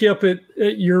 we'll pick you up at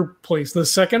your place. The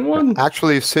second one?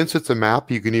 Actually, since it's a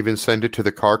map, you can even send it to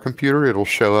the car computer. It'll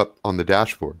show up on the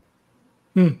dashboard.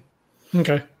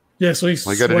 Okay. Yeah, so he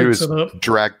all you got to do is it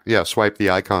up. Swipe the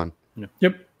icon.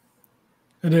 Yep.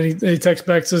 And then he texts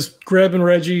back, says, grabbing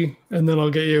Reggie, and then I'll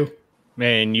get you.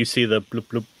 And you see the bloop,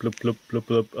 bloop, bloop, bloop, bloop,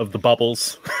 bloop of the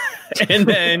bubbles. And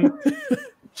then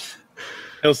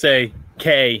he'll say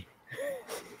K.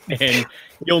 And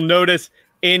you'll notice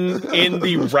in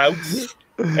the routes,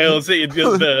 it'll say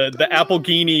the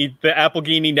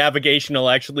Applegate navigation will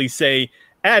actually say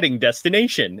adding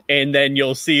destination. And then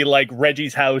you'll see like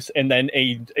Reggie's house, and then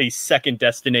a second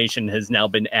destination has now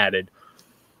been added.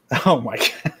 Oh my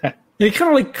God. He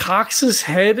kind of like cocks his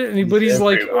head, but he's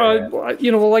like,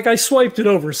 like I swiped it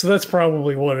over, so that's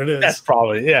probably what it is. That's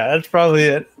probably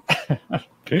it.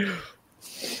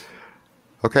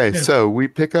 Okay, so we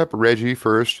pick up Reggie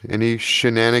first. Any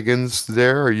shenanigans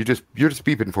there, or you're just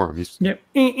beeping for him? Yep.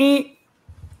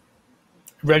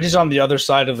 Reggie's on the other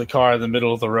side of the car in the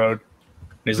middle of the road. And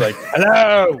he's like,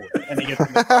 hello! And he gets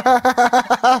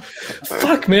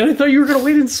fuck, man, I thought you were going to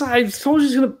wait inside. I told you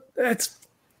he's going to...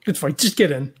 It's fine. Just get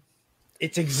in.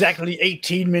 It's exactly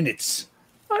 18 minutes.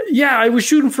 Yeah, I was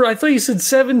shooting for... I thought you said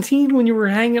 17 when you were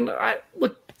hanging...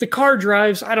 Look, the car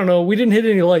drives. I don't know. We didn't hit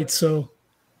any lights, so...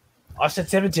 I said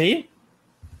 17?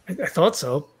 I thought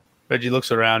so. Reggie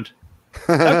looks around.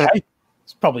 Okay.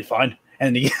 It's probably fine.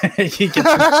 And he gets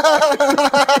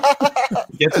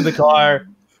in the car,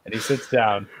 and he sits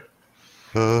down.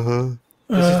 Uh-huh.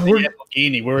 This is the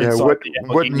Lamborghini. We're inside the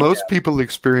Lamborghini. What most people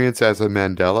experience as a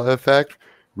Mandela effect,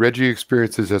 Reggie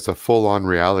experiences as a full-on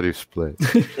reality split.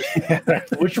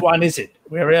 Which one is it?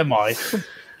 Where am I?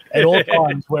 At all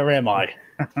times, where am I?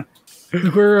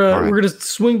 We're gonna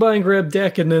swing by and grab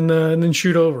Deck, and then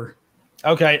shoot over.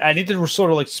 Okay, I need to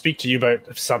sort of like speak to you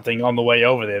about something on the way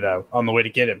over there, though. On the way to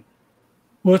get him.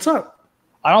 What's up?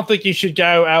 I don't think you should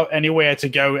go out anywhere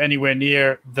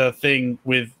near the thing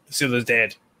with Silla's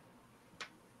dad.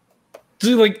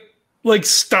 So like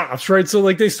stops, right? So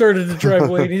like they started to drive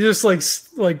away, and he just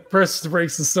like presses the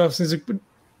brakes and stuff. So he's like, "What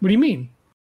do you mean?"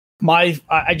 I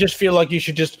just feel like you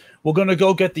should we're gonna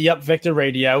go get the Up Vector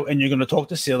radio, and you're gonna talk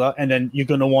to Silla, and then you're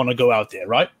gonna want to go out there,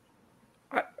 right?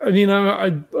 I mean, I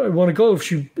want to go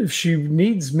if she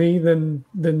needs me, then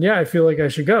yeah, I feel like I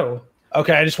should go.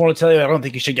 Okay, I just want to tell you, I don't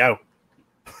think you should go.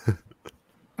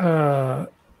 Oh,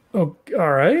 all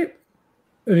right.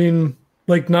 I mean,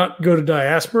 like not go to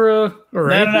Diaspora or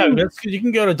anything? No. You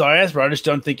can go to Diaspora. I just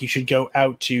don't think you should go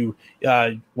out to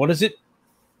what is it?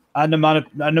 Exodem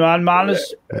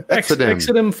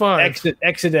 5.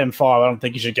 Exodem 5. I don't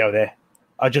think you should go there.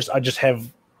 I've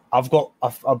got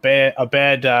a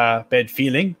bad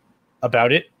feeling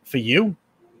about it for you,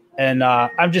 and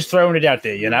I'm just throwing it out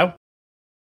there, you know.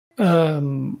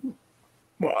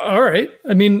 Well, all right.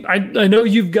 I mean, I know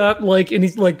you've got like, and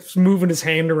he's like moving his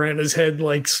hand around his head,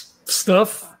 like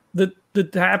stuff that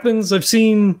happens. I've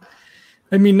seen.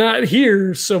 I mean, not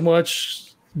here so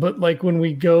much, but like when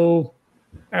we go.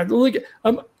 Like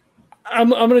I'm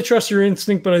gonna trust your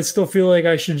instinct, but I still feel like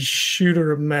I should shoot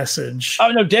her a message. Oh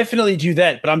no, definitely do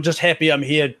that. But I'm just happy I'm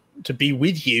here to be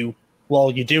with you while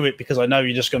you do it, because I know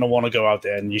you're just gonna want to go out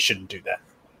there, and you shouldn't do that.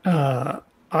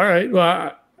 All right.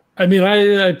 Well, I mean, I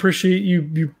appreciate you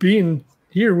being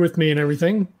here with me and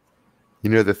everything.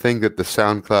 You know, the thing that the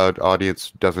SoundCloud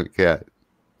audience doesn't get,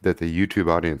 that the YouTube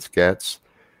audience gets,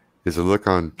 is a look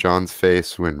on John's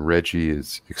face when Reggie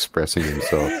is expressing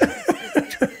himself.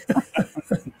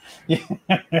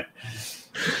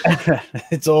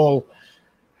 It's all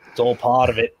part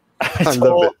of it. It's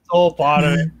all part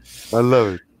of it. I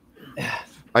love it.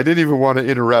 I didn't even want to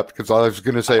interrupt because I was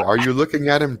going to say, are you looking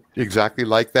at him exactly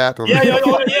like that? Or Yeah.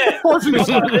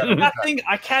 Nothing.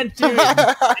 I can't do it.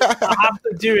 I have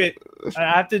to do it. I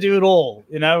have to do it all.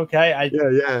 Okay.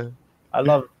 Yeah. I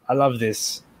love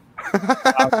this.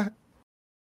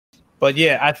 But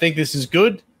yeah, I think this is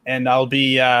good, and I'll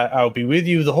be with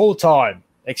you the whole time,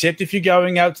 except if you're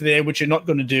going out to there, which you're not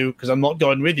going to do, because I'm not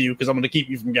going with you, because I'm going to keep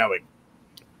you from going.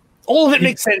 All of it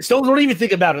makes sense. Don't even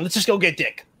think about it. Let's just go get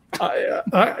Dick. Yeah.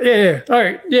 All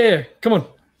right. Yeah. Come on.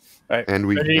 All right. And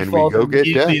we go get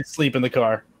Dick. Sleep in the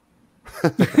car.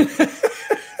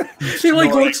 He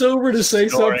looks over to say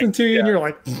something to you, and you're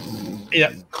like,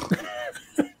 yeah.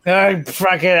 I'm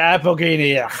fucking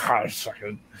Applegini.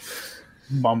 Fucking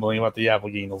mumbling about the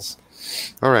Appleginals.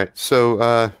 All right.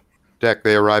 So, Deck,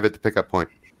 they arrive at the pickup point.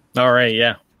 All right.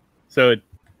 Yeah. So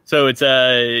it's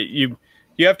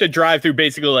you have to drive through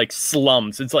basically like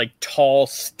slums. It's like tall,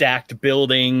 stacked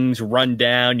buildings, run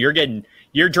down.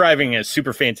 You're driving a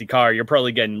super fancy car. You're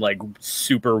probably getting like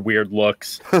super weird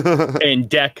looks. And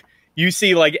Deck, you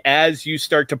see like as you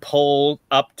start to pull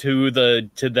up to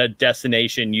the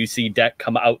destination, you see Deck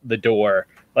come out the door,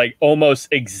 like almost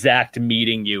exact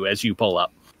meeting you as you pull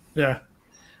up. Yeah.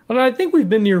 Well, I think we've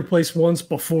been to your place once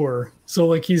before, so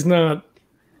like he's not.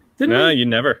 No, you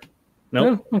never. No.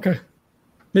 Nope. Yeah, okay.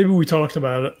 Maybe we talked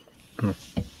about it.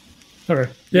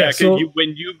 Okay. Yeah. So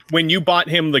when you bought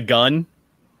him the gun,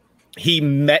 he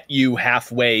met you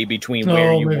halfway between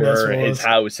where you were, his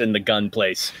house, and the gun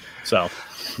place. So.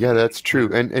 Yeah, that's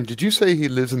true. And did you say he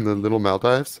lives in the Little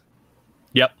Maldives?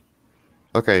 Yep.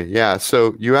 Okay. Yeah.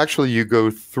 So you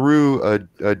go through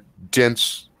a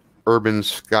dense urban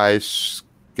skyscraper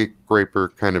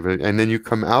kind of, and then you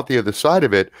come out the other side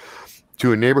of it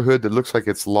to a neighborhood that looks like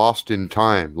it's lost in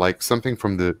time, like something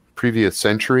from the previous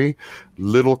century.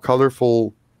 Little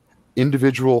colorful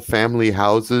individual family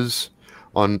houses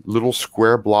on little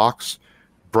square blocks,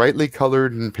 brightly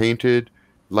colored and painted,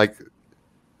 like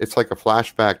it's like a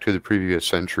flashback to the previous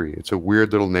century. It's a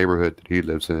weird little neighborhood that he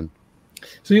lives in.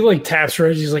 So he like taps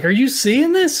Reggie. He's like, "Are you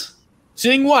seeing this?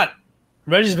 Seeing what?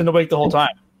 Reggie's been awake the whole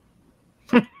time."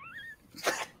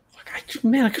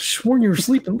 Man, I could have sworn you were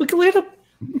sleeping. Look at it.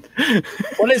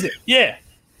 What is it? Yeah.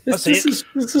 This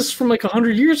is from like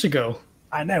 100 years ago.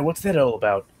 I know. What's that all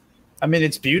about? I mean,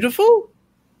 it's beautiful.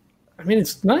 I mean,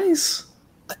 it's nice.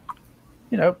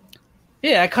 Yeah,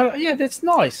 that's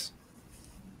nice.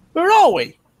 Where are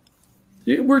we?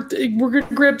 We're going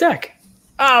to grab Deck.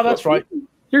 Ah, that's right.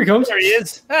 Here he comes. There he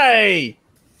is. Hey,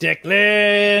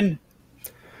 Declan.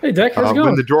 Hey, Deck, how's it going?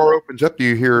 When the door opens up,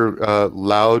 you hear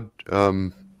loud,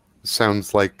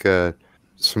 sounds like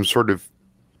some sort of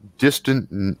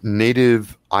distant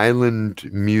native island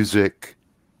music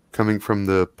coming from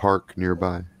the park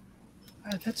nearby.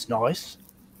 Oh, that's nice.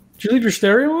 Did you leave your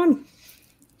stereo on?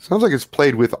 Sounds like it's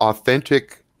played with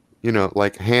authentic,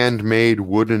 like handmade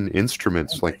wooden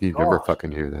instruments. Like you never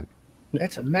fucking hear that.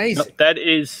 That's amazing. No, that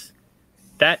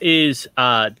is.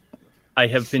 I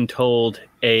have been told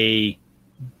a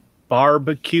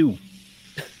barbecue.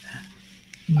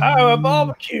 Oh, a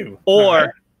barbecue.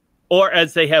 Or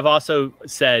as they have also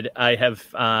said, I have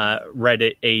read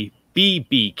it, a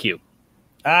BBQ.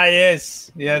 Ah,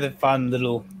 yes. Yeah, the fun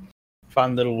little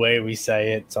way we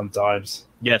say it sometimes.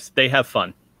 Yes, they have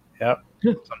fun. Yep.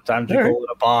 Sometimes we call it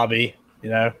a Barbie.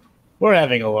 We're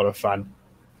having a lot of fun.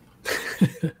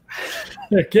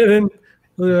 Yeah, get in.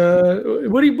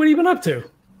 What have you been up to?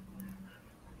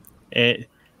 He'll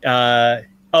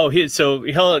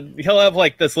have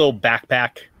like this little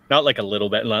backpack, not like a little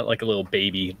bit, not like a little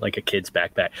baby, like a kid's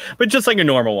backpack, but just like a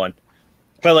normal one.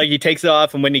 But like he takes it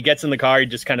off, and when he gets in the car, he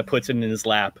just kind of puts it in his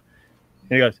lap,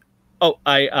 and he goes, "Oh,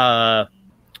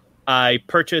 I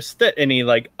purchased it," and he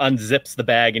like unzips the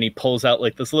bag and he pulls out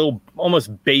like this little,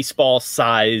 almost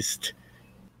baseball-sized,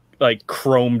 like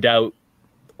chromed out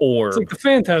orb. It's like the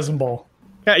Phantasm Ball.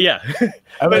 Yeah.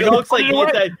 But it looks like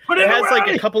it has like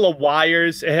a couple of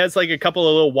wires. It has like a couple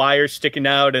of little wires sticking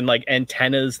out and like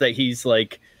antennas that he's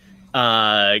like,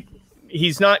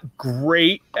 he's not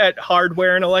great at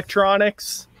hardware and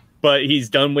electronics, but he's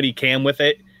done what he can with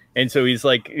it. And so he's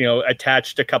like,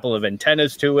 attached a couple of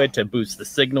antennas to it to boost the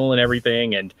signal and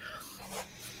everything. And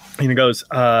he goes,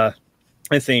 and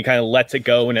so he kind of lets it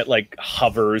go and it like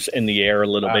hovers in the air a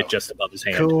little bit just above his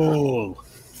hand. Cool.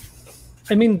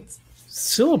 I mean,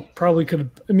 Scylla probably could have.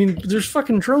 I mean, there's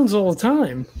fucking drones all the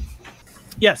time.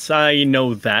 Yes, I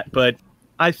know that, but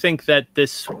I think that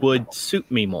this would suit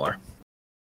me more.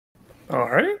 All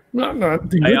right. Not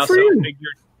good I also for you.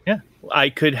 figured, I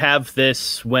could have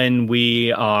this when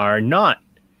we are not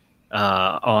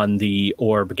on the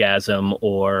Orbgasm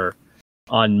or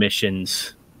on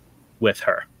missions. with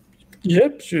her.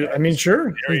 Yep. Sure. I mean,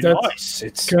 sure. Very That's nice.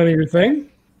 It's kind of your thing.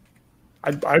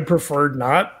 I prefer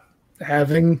not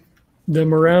having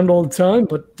them around all the time,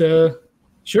 but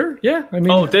sure. Yeah. I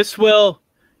mean, this will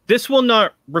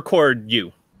not record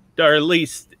you, or at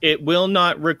least it will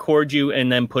not record you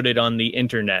and then put it on the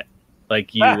internet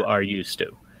like you are used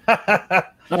to.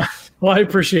 well, I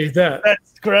appreciate that.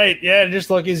 That's great. Yeah, just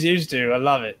like he's used to. I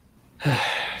love it.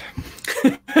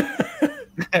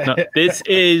 No, this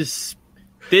is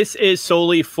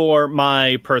solely for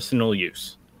my personal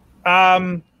use.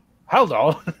 Hold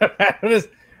on.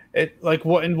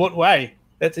 In what way?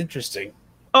 That's interesting.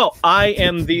 Oh, I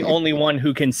am the only one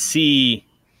who can see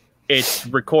it's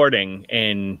recording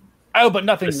and but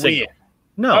nothing weird.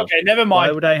 No. Okay, never mind.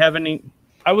 Why would I have any?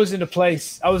 I was in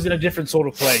a different sort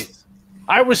of place.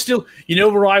 I was still,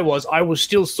 where I was? I was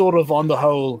still sort of on the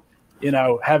whole,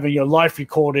 having your life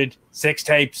recorded, sex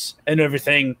tapes and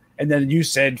everything. And then you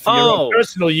said for your own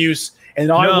personal use,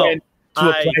 and I went to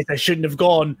a place I shouldn't have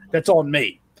gone. That's on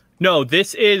me. No,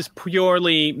 this is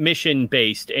purely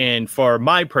mission-based and for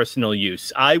my personal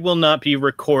use. I will not be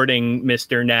recording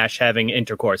Mr. Nash having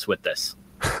intercourse with this.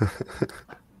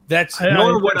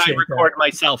 Nor would I record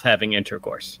myself having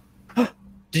intercourse.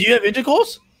 Do you have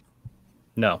intercourse?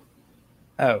 No.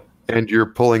 Oh. And you're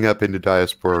pulling up into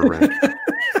Diaspora Ranch.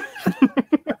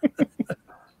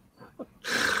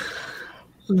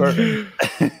 Perfect.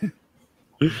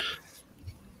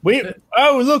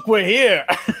 Look, we're here.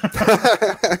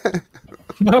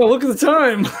 Oh, look at the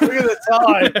time. Look at the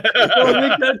time. Don't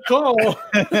make that call.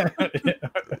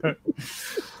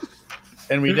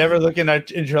 And we never look in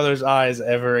each other's eyes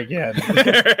ever again.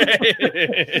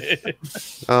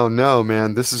 Oh no,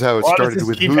 man! This is how it started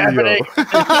with Julio.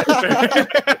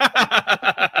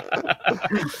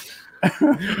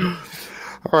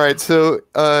 All right, so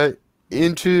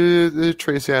into the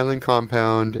Tracy Island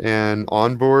compound and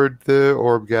on board the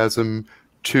Orbgasm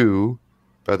 2,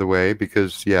 by the way,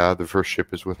 because the first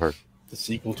ship is with her. The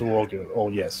sequel to Orgasm. Oh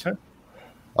yes.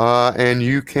 And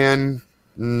you can.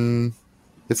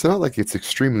 It's not like it's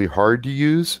extremely hard to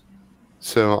use,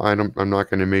 so I'm not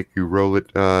going to make you roll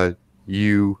it.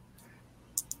 You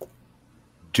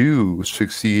do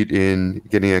succeed in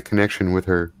getting a connection with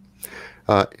her.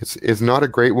 It's not a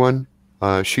great one.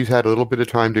 She's had a little bit of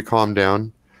time to calm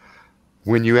down.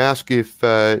 When you ask if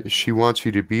she wants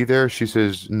you to be there, she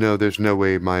says, "No, there's no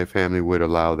way my family would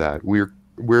allow that. We're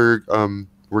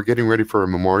getting ready for a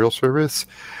memorial service,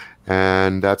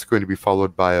 and that's going to be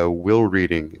followed by a will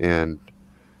reading. And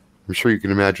I'm sure you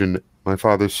can imagine my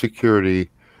father's security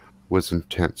was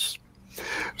intense.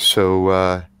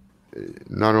 So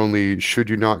not only should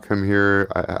you not come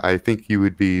here, I think you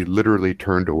would be literally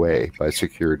turned away by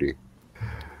security.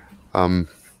 I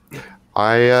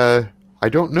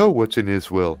don't know what's in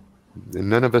his will, and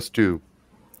none of us do.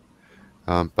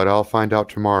 But I'll find out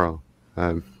tomorrow.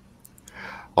 I'll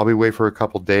be away for a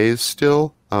couple days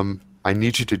still. I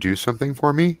need you to do something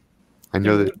for me. I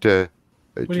know that.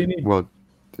 What do you need? Well,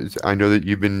 I know that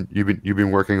you've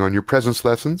been working on your presence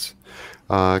lessons.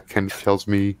 Kenneth tells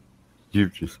me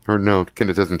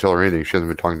Kenneth doesn't tell her anything. She hasn't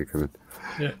been talking to Kenneth.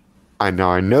 Yeah. I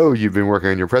know you've been working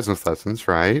on your presence lessons,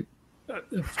 right?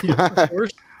 Yeah, of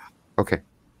course. Okay,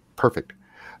 perfect.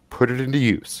 Put it into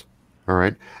use. All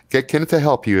right. Get Kenneth to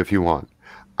help you if you want.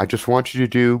 I just want you to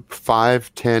do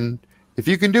 5, 10, if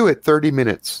you can do it, 30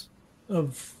 minutes.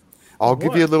 I'll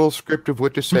give you a little script of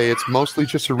what to say. It's mostly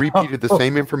just a repeat of the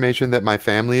same information that my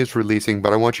family is releasing,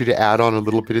 but I want you to add on a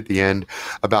little bit at the end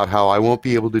about how I won't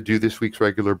be able to do this week's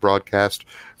regular broadcast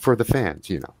for the fans,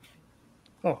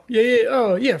 Oh, yeah.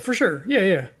 Oh, yeah, for sure.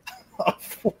 Yeah.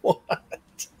 What?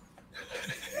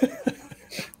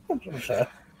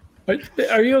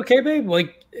 Are you okay, babe?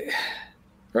 Like,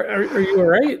 are you all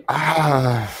right?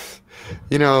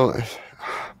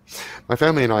 My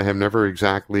family and I have never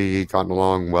exactly gotten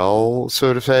along well,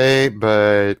 so to say,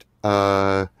 but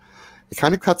it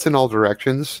kind of cuts in all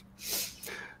directions.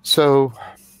 So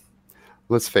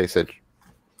let's face it,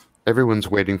 everyone's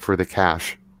waiting for the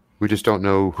cash. We just don't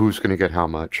know who's going to get how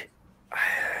much.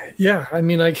 Yeah, I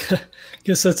mean, I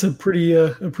guess that's a pretty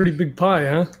big pie,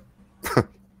 huh?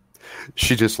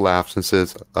 She just laughs and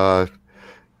says, all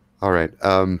right.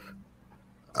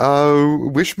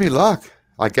 Wish me luck,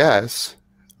 I guess.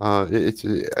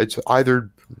 It's either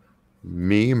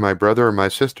me, my brother, or my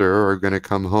sister are going to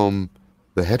come home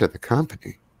the head of the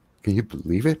company. Can you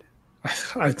believe it?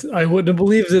 I wouldn't have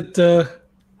believed it,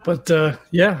 but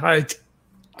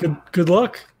good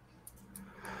luck.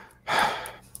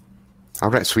 All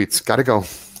right, sweets, gotta go.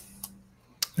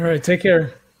 All right, take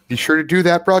care. Be sure to do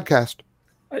that broadcast.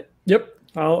 Yep,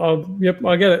 I'll get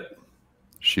it.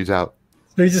 She's out.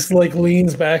 So he just like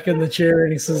leans back in the chair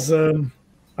and he says,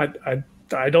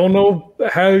 I don't know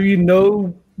how you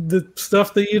know the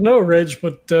stuff that you know, Reg,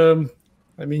 but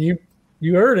I mean,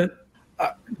 you heard it.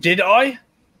 Did I?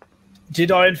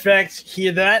 Did I in fact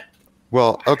hear that?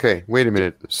 Well, okay, wait a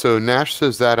minute. So Nash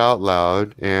says that out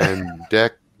loud, and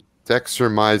Deck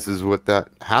surmises what that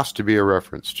has to be a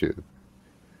reference to.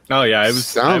 Oh yeah, I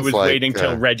was like, waiting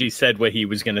till Reggie said what he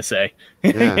was going to say.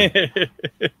 Yeah.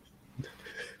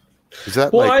 Is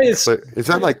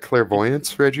that like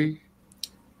clairvoyance, Reggie?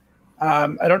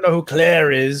 I don't know who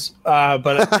Claire is,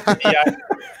 but yeah,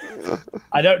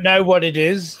 I don't know what it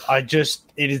is.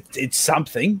 It's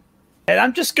something. And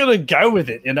I'm just going to go with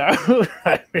it, you know.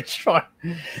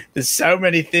 There's so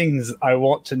many things I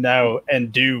want to know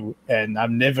and do, and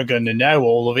I'm never going to know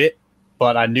all of it.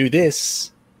 But I knew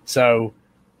this. So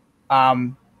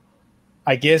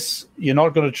I guess you're not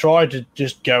going to try to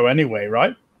just go anyway,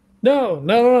 right? No.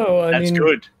 That's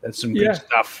good. That's some good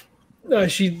stuff.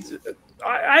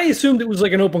 I assumed it was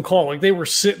like an open call. Like they were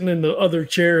sitting in the other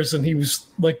chairs and he was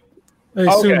like, I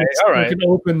assumed it's all like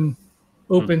an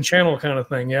open channel kind of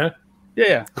thing, yeah?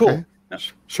 Yeah, cool. Okay.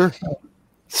 Sure.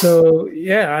 So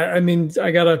yeah, I mean,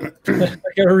 I gotta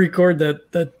record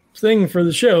that thing for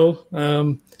the show.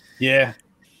 Yeah,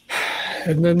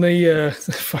 and then the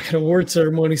fucking award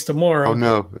ceremony's tomorrow. Oh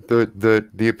no,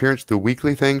 the appearance, the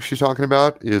weekly thing she's talking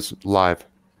about is live.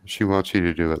 She wants you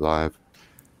to do it live.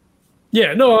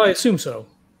 Yeah, no, I assume so.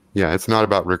 Yeah, it's not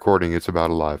about recording; it's about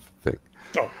a live thing.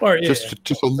 Oh, all right. Just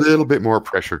a little bit more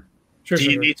pressure. Sure.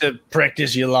 Do you need to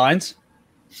practice your lines?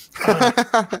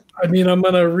 I mean, I'm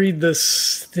gonna read the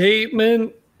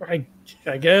statement. I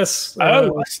guess. A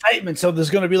statement. So there's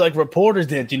going to be like reporters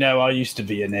there. Do you know? I used to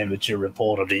be an amateur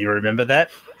reporter. Do you remember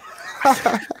that?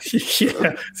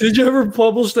 Yeah. Did you ever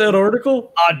publish that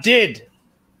article? I did,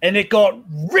 and it got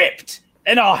ripped.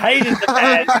 And I hated the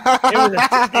man.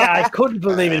 I couldn't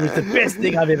believe it. It was the best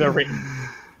thing I've ever written.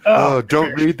 Oh,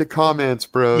 don't read the comments,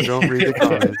 bro. Don't read the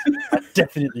comments. I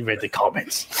definitely read the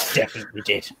comments. Definitely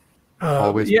did.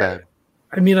 Always bad.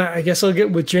 I mean, I guess I'll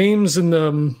get with James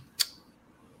and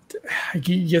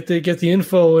get the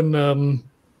info and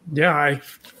I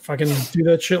fucking do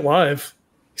that shit live.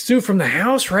 Do it from the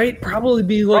house, right? Probably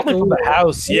be like from the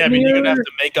house. Yeah, I mean, you're gonna have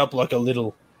to make up like a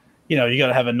little. You know, you got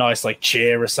to have a nice like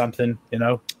chair or something. You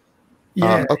know.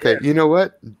 Yeah. Okay. You know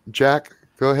what, Jack?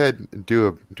 Go ahead and do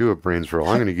a brains roll.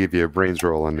 I'm going to give you a brains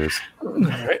roll on this.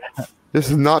 Right. This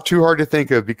is not too hard to think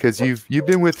of because you've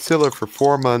been with Scylla for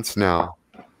 4 months now.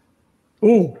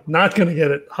 Ooh, not going to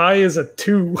get it. High is a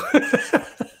 2.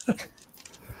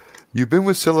 You've been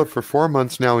with Scylla for 4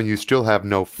 months now, and you still have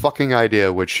no fucking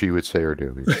idea what she would say or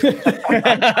do.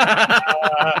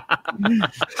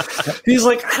 He's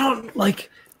like, I don't like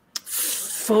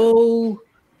faux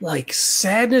like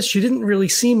sadness. She didn't really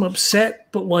seem upset,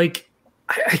 but like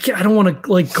I don't want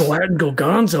to like go out and go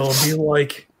gonzo and be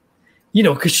like, you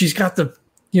know, because she's got the,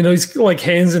 you know, he's like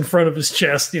hands in front of his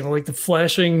chest, you know, like the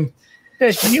flashing.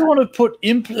 Yeah, do you want to put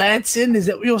implants in? Is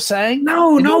that what you're saying?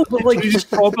 No, but like just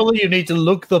properly, you need to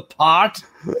look the part.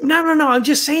 No. I'm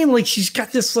just saying, like she's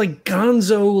got this like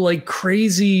gonzo, like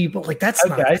crazy, but like that's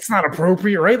not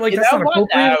appropriate, right? Like that's not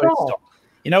appropriate at all.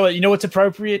 You know what? You know what's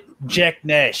appropriate? Jack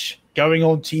Nash going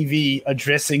on TV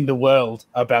addressing the world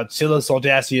about Scylla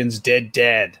Sardassian's dead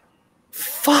dad.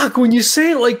 Fuck, when you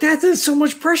say it like that, there's so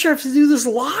much pressure. I have to do this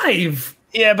live.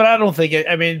 Yeah, but I don't think it.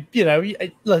 I mean, you know,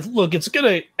 look, it's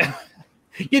gonna.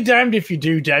 You're damned if you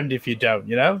do, damned if you don't.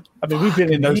 You know, I mean, we've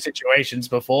been in those situations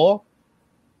before.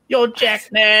 You're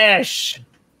Jack Nash.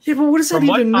 Yeah, but what does that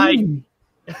even mean?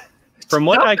 From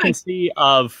what I can see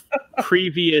of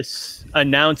previous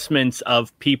announcements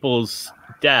of people's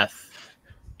death,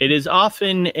 it is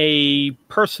often a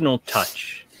personal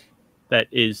touch that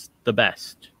is the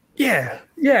best. Yeah.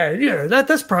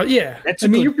 That's probably you're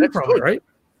probably good. Right.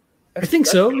 I think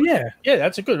so. Good. Yeah. Yeah,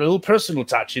 that's a good little personal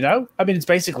touch. You know, I mean, it's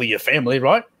basically your family,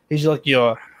 right? He's like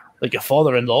your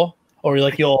father-in-law or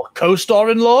like your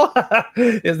co-star-in-law.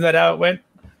 Isn't that how it went?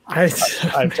 I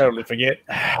totally forget.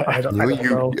 I don't know.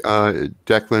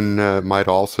 Declan might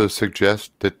also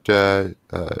suggest that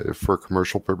for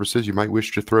commercial purposes, you might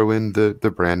wish to throw in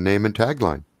the brand name and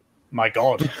tagline. My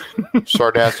God.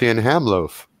 Sardassian ham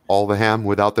loaf. All the ham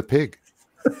without the pig.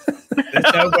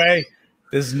 There's no way.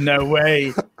 There's no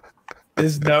way.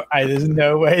 There's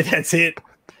no way. That's it.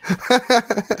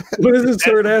 What is it?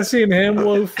 Sardassian ham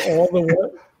loaf? All the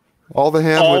what? All the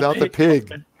ham without the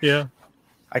pig. Yeah.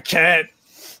 I can't.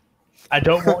 I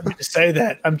don't want you to say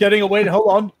that. I'm getting away. Hold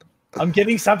on. I'm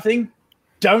getting something.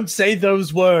 Don't say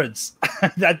those words.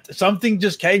 That something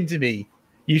just came to me.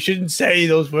 You shouldn't say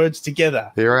those words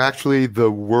together. They are actually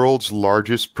the world's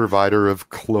largest provider of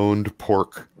cloned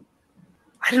pork.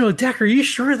 I don't know, Deck. Are you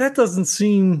sure that doesn't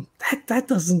seem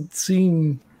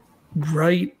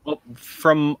right? Well,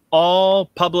 from all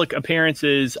public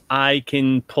appearances I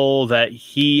can pull that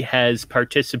he has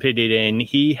participated in,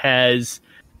 he has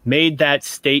made that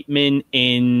statement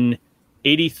in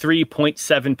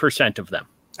 83.7% of them.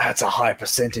 That's a high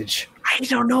percentage. I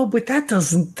don't know, but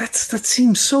that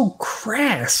seems so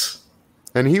crass.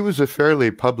 And he was a fairly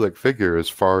public figure as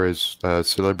far as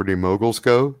celebrity moguls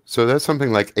go. So that's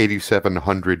something like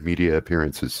 8,700 media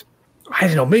appearances. I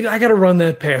don't know. Maybe I got to run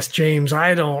that past James.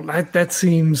 That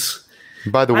seems.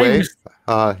 By the way,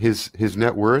 his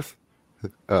net worth,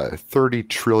 $30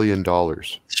 trillion.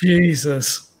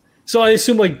 Jesus. So I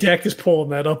assume like Deck is pulling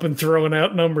that up and throwing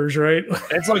out numbers, right?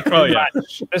 It's like, oh yeah,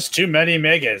 there's too many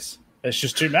megas. It's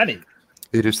just too many.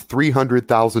 It is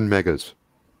 300,000 megas.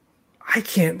 I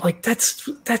can't, like,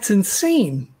 that's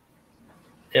insane.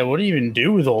 Yeah, what do you even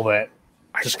do with all that?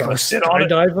 Just go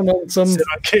skydiving on some.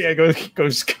 Go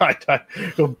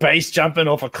skydive, go base jumping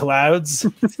off of clouds.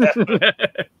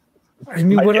 I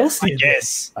mean, what else? I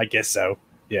guess so.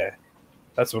 Yeah,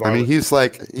 that's what I mean. He's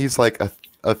like a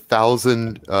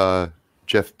 1,000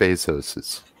 Jeff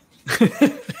Bezoses.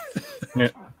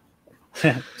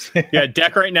 Yeah,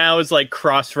 Deck right now is like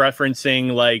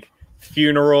cross-referencing like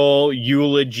funeral,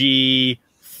 eulogy,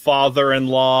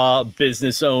 father-in-law,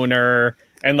 business owner,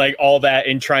 and like all that,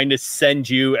 and trying to send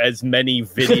you as many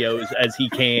videos as he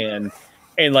can,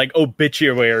 and like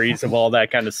obituaries of all that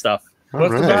kind of stuff.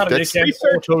 What's about it?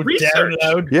 Research.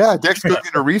 Yeah, Deck's going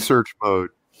in a research mode.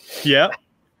 Yeah.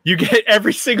 You get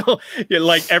every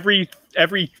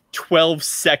 12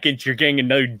 seconds, you're getting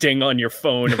another ding on your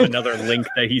phone of another link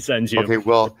that he sends you. Okay,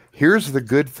 well, here's the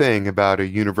good thing about a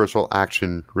universal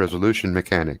action resolution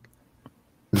mechanic.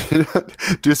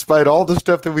 Despite all the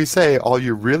stuff that we say, all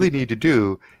you really need to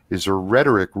do is a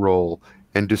rhetoric roll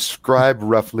and describe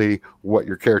roughly what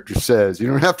your character says. You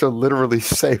don't have to literally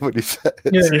say what he says.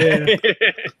 Yeah.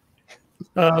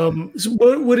 So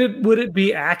would it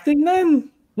be acting then?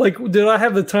 Like, did I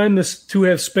have the time to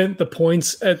have spent the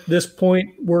points at this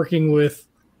point working with?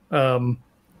 Well,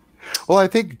 I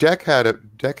think Deck had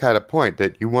a point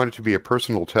that you want it to be a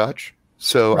personal touch.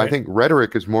 So right. I think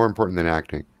rhetoric is more important than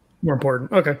acting. More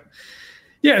important. Okay.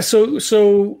 Yeah.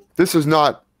 So this is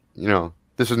not your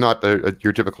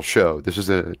typical show. This is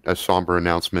a somber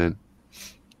announcement.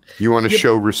 You want to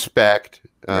show respect.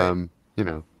 Right.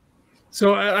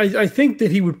 So I think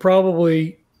that he would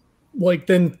probably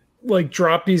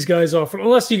drop these guys off,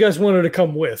 unless you guys wanted to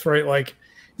come with, right? Like,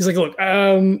 he's like, look,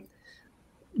 I'm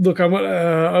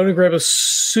gonna grab a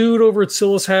suit over at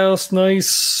Silas house,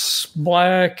 nice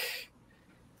black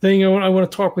thing. I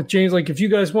want to talk with James. Like, if you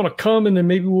guys want to come, and then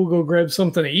maybe we'll go grab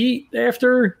something to eat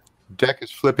after. Deck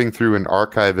is flipping through an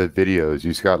archive of videos.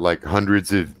 He's got like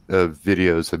hundreds of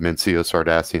videos of Mencio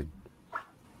Sardassian.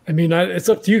 I mean, it's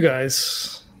up to you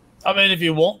guys. I mean, if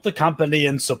you want the company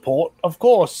and support, of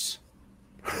course.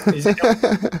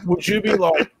 Would you be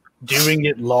like doing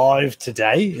it live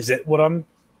today? Is it what I'm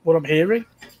hearing?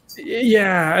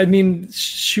 Yeah, I mean,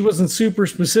 she wasn't super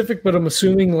specific, but I'm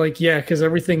assuming because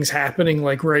everything's happening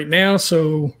like right now,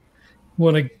 so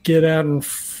want to get out in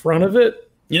front of it.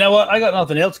 You know what? I got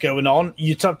nothing else going on.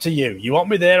 It's up to you. You want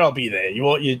me there? I'll be there.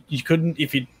 You couldn't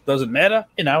if it doesn't matter.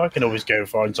 I can always go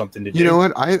find something to do. You know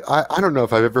what? I don't know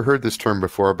if I've ever heard this term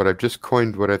before, but I've just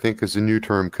coined what I think is a new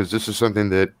term, because this is something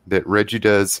that Reggie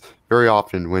does very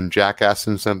often when Jack asks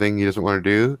him something he doesn't want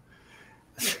to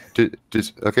do.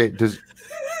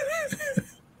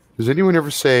 Does anyone ever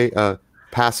say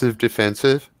passive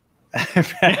defensive? Because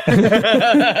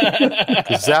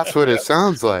that's what it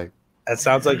sounds like. That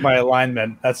sounds like my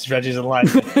alignment. That's Reggie's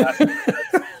alignment.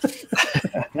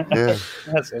 Yeah.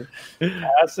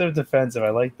 Passive defensive. I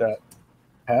like that.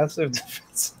 Passive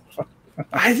defensive.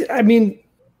 I mean,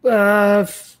 maybe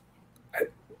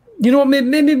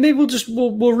we'll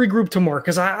regroup tomorrow,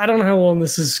 because I don't know how long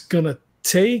this is gonna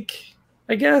take.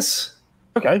 I guess.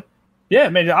 Okay. Yeah,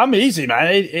 man. I'm easy,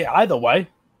 man. Either way.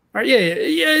 All right.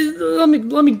 Yeah. Let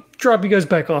me drop you guys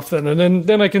back off then, and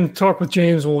then I can talk with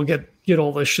James, and we'll get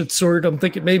all this shit sorted. I'm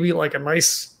thinking maybe like a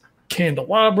nice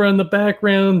candelabra in the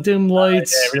background, dim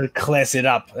lights. Yeah, really class it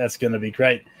up. That's going to be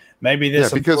great. Maybe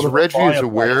there's because Reggie's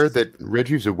aware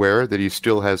that he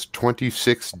still has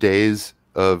 26 days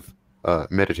of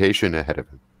meditation ahead of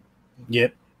him.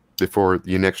 Yep. Before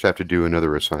you next have to do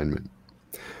another assignment.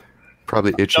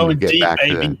 Probably itching to get back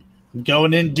to that.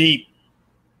 Going in deep.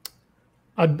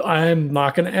 I'm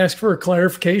not going to ask for a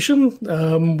clarification.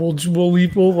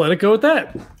 We'll let it go at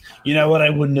that. You know what? I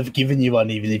wouldn't have given you one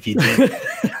even if you did.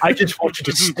 I just want you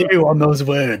to stew on those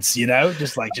words,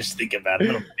 just think about it,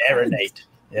 a little marinate,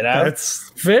 That's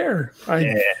fair.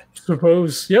 I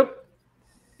suppose. Yep.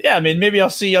 Yeah, I mean, maybe I'll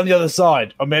see you on the other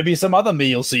side, or maybe some other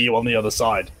me will see you on the other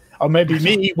side, or maybe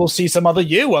me will see some other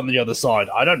you on the other side.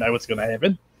 I don't know what's going to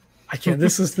happen. I can't.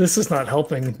 This is not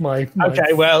helping my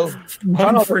okay, well,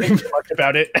 I'm not thinking much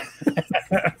about it.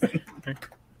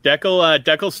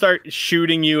 Deck'll start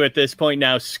shooting you at this point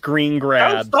now. Screen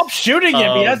grabs. Don't stop shooting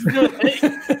him. He has to do a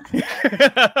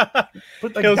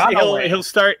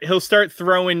thing. He'll start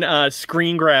throwing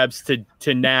screen grabs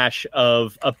to Nash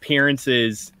of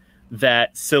appearances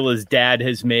that Scylla's dad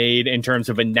has made in terms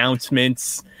of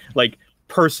announcements, like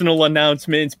personal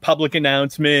announcements, public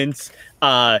announcements,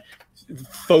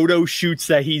 photo shoots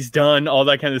that he's done, all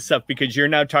that kind of stuff, because you're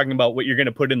now talking about what you're going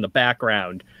to put in the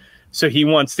background. So he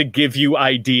wants to give you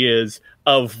ideas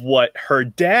of what her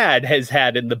dad has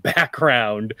had in the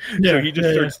background. Yeah, so he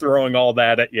just starts throwing all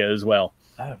that at you as well.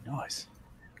 Oh, nice.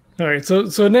 All right,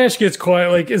 so Nash gets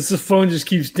quiet, like as the phone just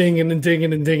keeps dinging and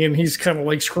dinging and dinging. He's kind of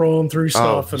like scrolling through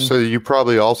stuff. So you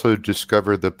probably also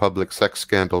discovered the public sex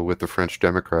scandal with the French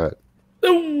Democrat.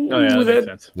 That makes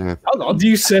sense. Yeah. Hold on. Do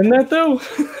you send that though?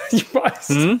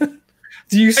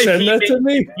 Do you send that to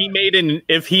me?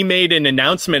 If he made an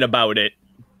announcement about it,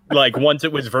 like once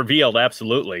it was revealed,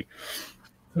 absolutely.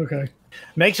 Okay.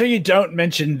 Make sure you don't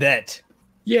mention that.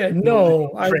 Yeah, no,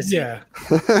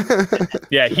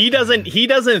 yeah, he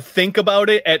doesn't think about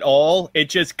it at all.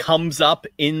 It just comes up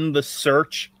in the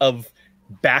search of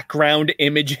background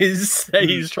images that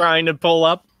he's trying to pull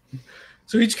up.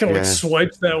 So he just kind of like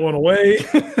swipes that one away.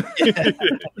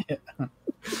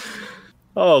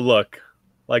 Oh, look,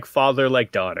 like father,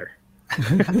 like daughter.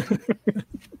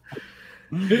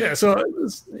 Yeah, so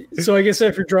I guess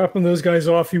after dropping those guys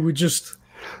off, he would just...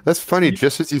 That's funny.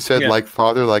 Just as you said, like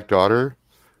father, like daughter,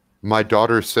 my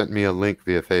daughter sent me a link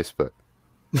via Facebook.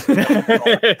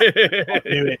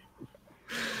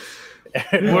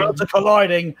 Worlds are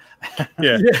colliding.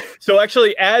 Yeah. So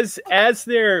actually,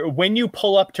 when you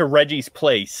pull up to Reggie's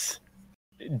place,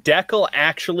 Deck will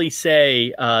actually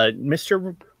say,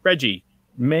 Mr. Reggie,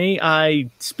 may I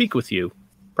speak with you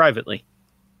privately?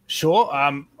 Sure.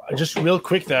 Just real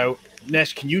quick though,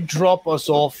 Nash, can you drop us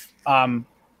off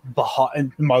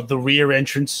behind the rear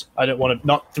entrance? I don't want to,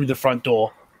 not through the front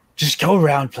door. Just go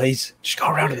around, please. Just go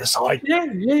around to the side. Yeah.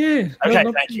 Okay,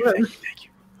 thank you.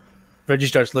 Reggie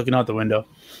starts looking out the window.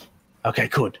 Okay,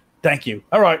 good. Thank you.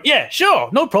 All right. Yeah, sure.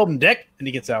 No problem, Deck. And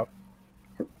he gets out.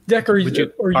 Deck, are you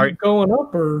going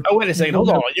up or? Oh, wait a second. Hold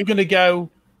on. Are you going to go?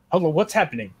 Hold on. What's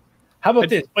happening? How about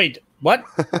this? Wait, what?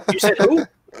 You said who?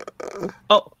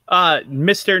 Oh,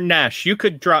 Mr. Nash, you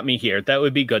could drop me here. That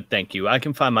would be good. Thank you. I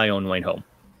can find my own way home.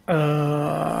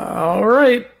 All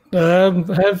right.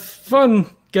 Have fun,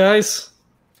 guys.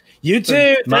 You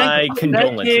too. My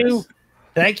condolences.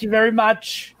 Thank you very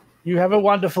much. You have a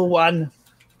wonderful one.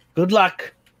 Good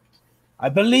luck. I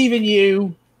believe in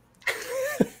you.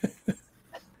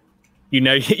 You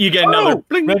get another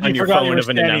bling on your phone of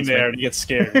an announcement. There and you get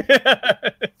scared.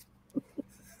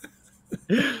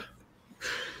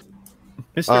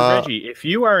 Mr. Reggie, if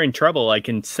you are in trouble, I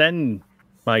can send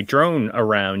my drone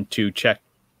around to check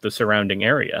the surrounding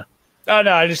area. Oh,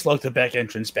 no, I just looked the back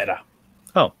entrance better.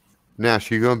 Oh.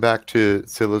 Nash, you going back to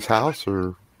Scylla's house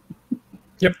or?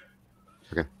 Yep.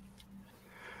 Okay.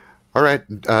 All right,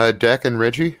 Deck and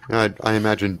Reggie. I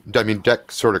imagine.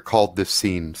 Deck sort of called this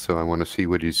scene, so I want to see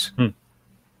what he's.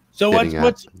 So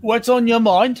what's on your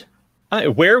mind?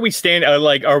 Where are we standing?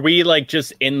 Are we like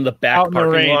just in the back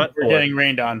parking lot? We're getting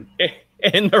rained on.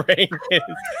 In the rain.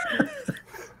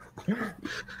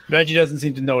 Reggie doesn't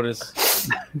seem to notice.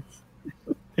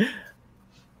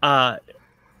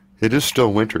 It is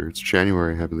still winter. It's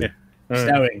January, I believe.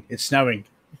 Yeah. It's snowing.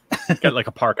 Got like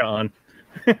a parka on.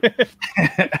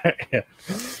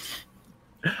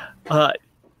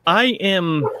 I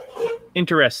am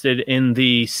interested in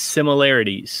the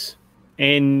similarities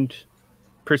and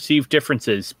perceived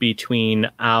differences between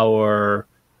our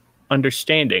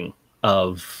understanding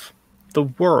of the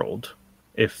world,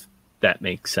 if that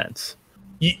makes sense.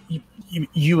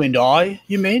 You and I,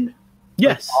 you mean?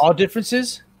 Yes. Like our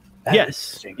differences?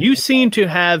 Yes. You seem to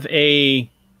have a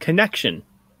connection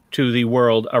to the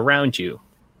world around you,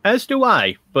 as do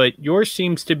I, but yours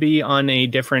seems to be on a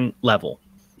different level.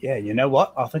 Yeah, you know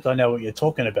what? I think I know what you're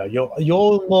talking about.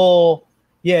 You're more...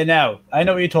 Yeah, no, I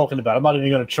know what you're talking about. I'm not even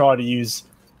going to try to use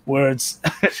words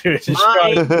to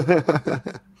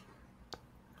describe.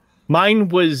 Mine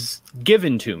was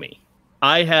given to me.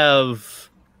 I have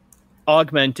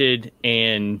augmented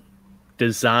and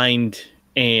designed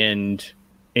and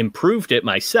improved it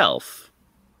myself,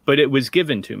 but it was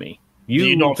given to me. Do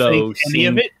you not think any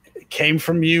of it came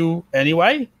from you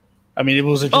anyway? I mean, it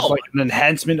was just like an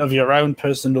enhancement of your own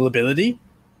personal ability.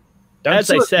 As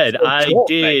I said,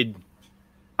 I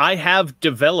have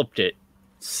developed it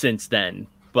since then,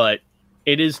 but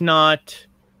it is not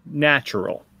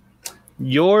natural.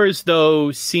 Yours,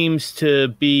 though, seems to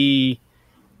be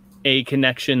a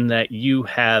connection that you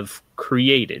have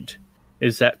created.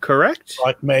 Is that correct?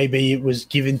 Like maybe it was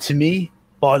given to me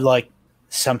by like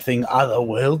something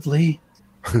otherworldly.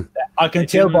 I can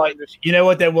tell by, you know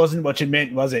what, that wasn't what you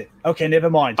meant, was it? Okay,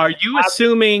 never mind. Are you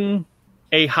assuming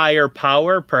a higher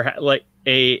power, perhaps like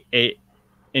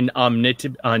an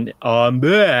omnipotent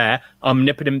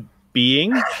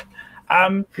being?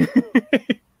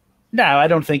 No, I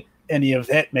don't think any of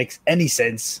that makes any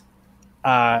sense.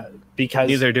 Because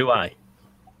neither do I.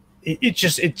 It's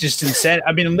just insane.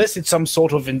 I mean, unless it's some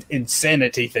sort of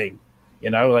insanity thing, you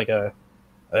know, like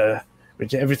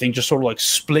which everything just sort of like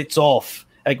splits off.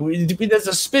 Like there's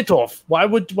a split off. Why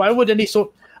would any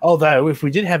sort? Although if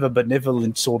we did have a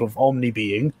benevolent sort of omni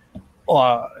being,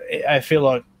 I feel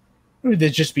like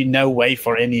there'd just be no way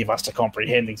for any of us to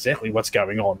comprehend exactly what's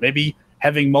going on. Maybe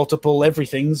having multiple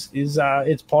everythings is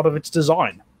it's part of its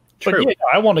design. True. But yeah,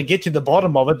 I want to get to the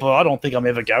bottom of it, but I don't think I'm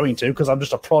ever going to because I'm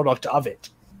just a product of it.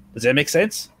 Does that make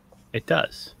sense? It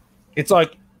does. It's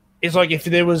like if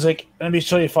there was like, let me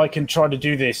show you if I can try to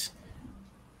do this.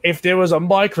 If there was a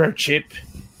microchip,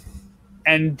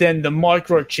 and then the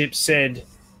microchip said,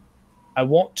 "I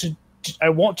want to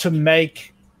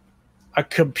make a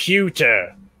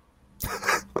computer,"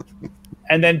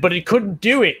 and then but it couldn't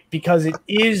do it because it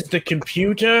is the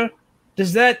computer.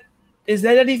 Is that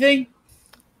anything?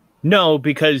 No,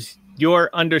 because your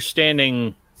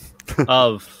understanding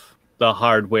of the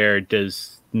hardware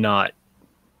does not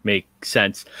make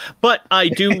sense. But I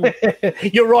do.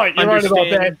 You're right. You're right about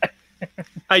that.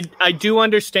 I do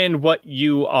understand what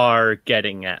you are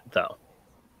getting at, though.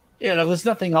 Yeah, no, there's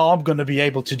nothing I'm going to be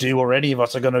able to do, or any of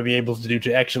us are going to be able to do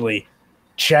to actually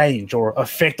change or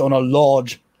affect on a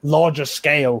larger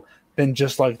scale than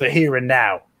just like the here and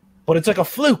now. But it's like a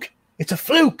fluke. It's a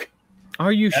fluke.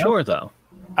 Are you sure, though?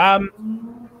 I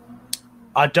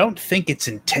don't think it's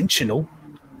intentional.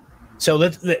 So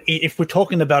if we're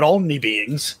talking about omni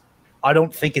beings, I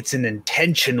don't think it's an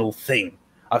intentional thing.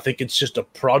 I think it's just a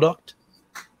product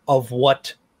of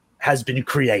what has been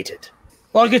created.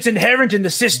 Like it's inherent in the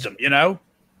system, you know?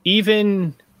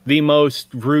 Even the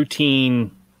most routine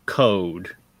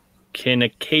code can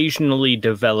occasionally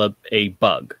develop a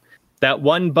bug. That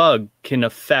one bug can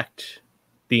affect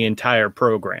the entire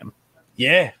program.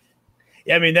 Yeah.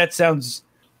 I mean, that sounds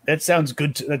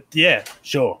good. Yeah,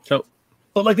 sure. So,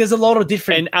 but like, there's a lot of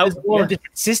different different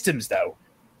systems, though.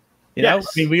 You know, I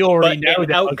mean, we already know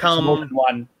that outcome more than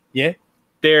one. Yeah,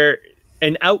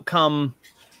 an outcome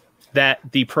that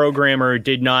the programmer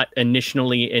did not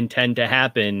initially intend to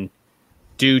happen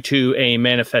due to a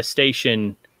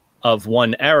manifestation of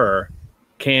one error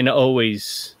can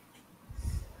always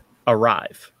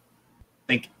arrive. I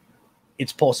think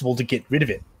it's possible to get rid of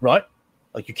it, right?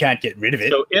 Like you can't get rid of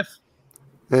it. So if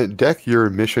Deck, your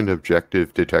mission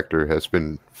objective detector has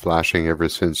been flashing ever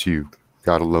since you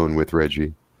got alone with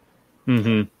Reggie.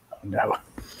 Mm-hmm. No.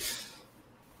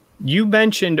 You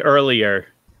mentioned earlier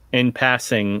in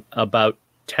passing about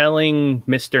telling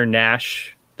Mr.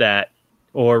 Nash that,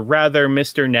 or rather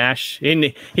Mr. Nash,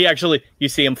 he actually, you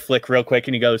see him flick real quick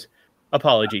and he goes,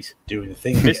 apologies. Doing the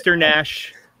thing. Mr.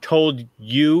 Nash told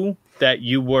you that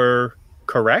you were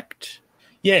correct?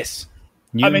 Yes.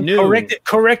 You knew.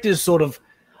 Correct is sort of,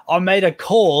 I made a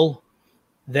call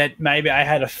that maybe I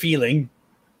had a feeling,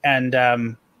 and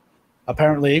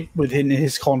apparently within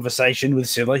his conversation with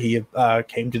Scylla, he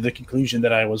came to the conclusion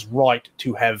that I was right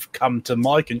to have come to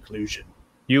my conclusion.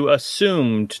 You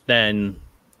assumed then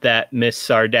that Miss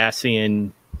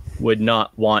Sardassian would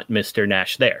not want Mr.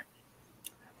 Nash there.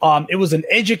 It was an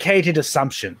educated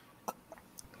assumption.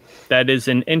 That is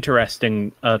an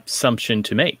interesting assumption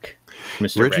to make,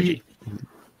 Mr. Reggie.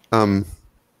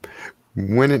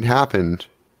 When it happened,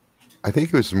 I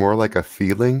think it was more like a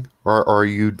feeling, or are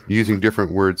you using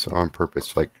different words on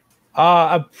purpose? Like,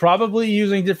 I'm probably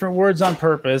using different words on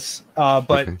purpose, but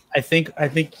okay. I think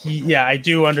I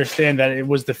do understand that it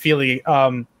was the feeling.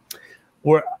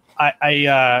 Where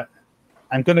I'm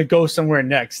going to go somewhere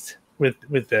next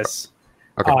with this.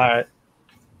 Okay.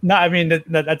 No, I mean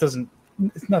that doesn't.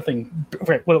 It's nothing.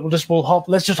 Right,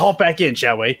 let's just hop back in,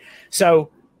 shall we? So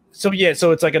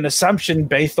it's like an assumption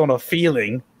based on a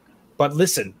feeling. But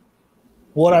listen,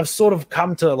 what I've sort of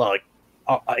come to like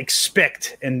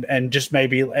expect and just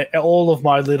maybe all of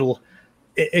my little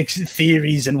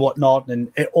theories and whatnot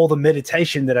and all the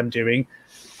meditation that I'm doing,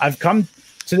 I've come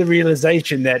to the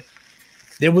realization that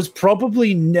there was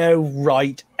probably no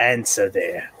right answer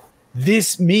there.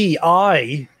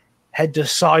 I had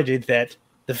decided that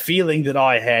the feeling that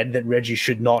I had that Reggie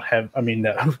should not have,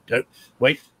 no,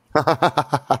 wait.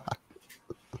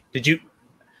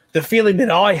 The feeling that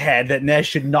I had that Nash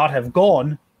should not have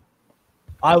gone,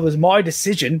 it was my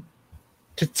decision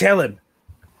to tell him.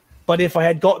 But if I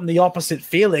had gotten the opposite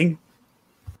feeling,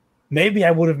 maybe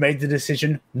I would have made the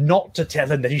decision not to tell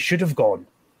him that he should have gone.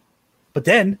 But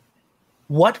then,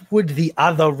 what would the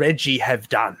other Reggie have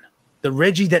done? The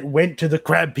Reggie that went to the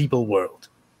Crab People world.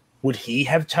 Would he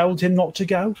have told him not to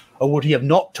go? Or would he have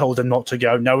not told him not to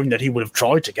go, knowing that he would have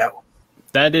tried to go?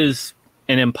 That is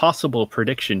an impossible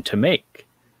prediction to make.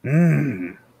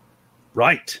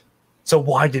 Right. So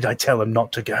why did I tell him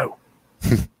not to go?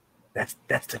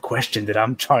 That's the question that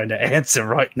I'm trying to answer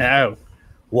right now.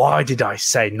 Why did I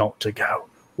say not to go?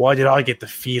 Why did I get the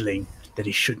feeling that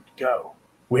he shouldn't go?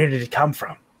 Where did it come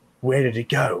from? Where did it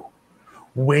go?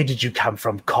 Where did you come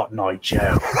from, Cotton Eye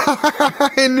Joe?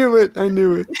 I knew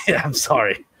it. Yeah, I'm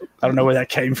sorry. I don't know where that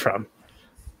came from.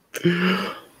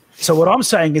 So what I'm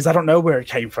saying is I don't know where it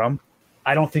came from.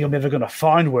 I don't think I'm ever going to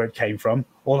find where it came from.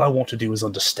 All I want to do is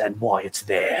understand why it's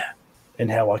there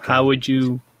and how I can... How would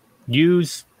you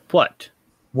use what?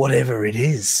 Whatever it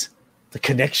is. The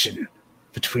connection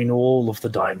between all of the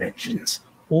dimensions,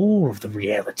 all of the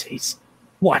realities.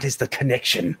 What is the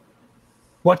connection?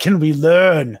 What can we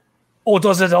learn? Or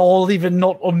does it all even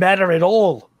not matter at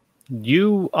all?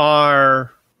 You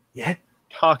are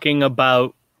talking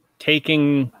about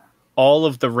taking all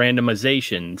of the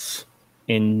randomizations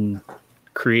in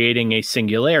creating a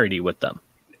singularity with them.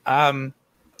 I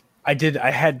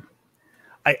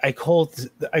called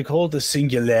the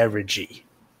singularity.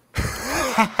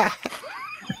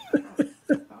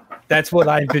 That's what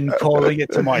I've been calling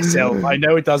it to myself. I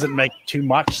know it doesn't make too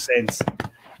much sense,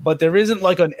 but there isn't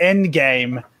like an end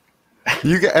game.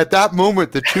 At that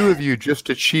moment, the two of you just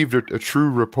achieved a true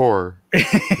rapport.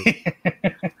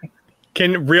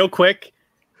 Can real quick,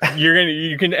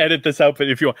 you can edit this out, but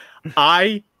if you want,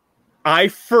 I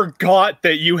forgot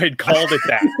that you had called it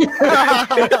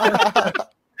that.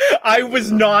 I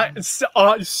was not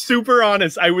super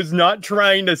honest. I was not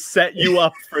trying to set you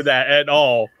up for that at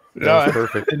all. That's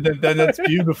perfect. Then it's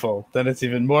beautiful. Then it's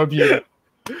even more beautiful.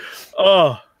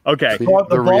 Oh, okay.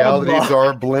 The realities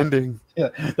are blending. Yeah.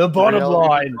 The bottom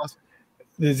line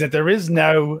is that there is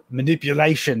no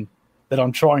manipulation that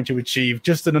I'm trying to achieve,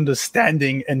 just an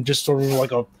understanding and just sort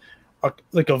of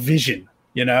like a vision,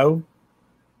 you know?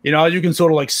 You know, you can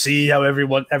sort of like see how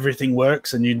everything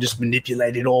works, and you just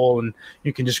manipulate it all, and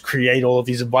you can just create all of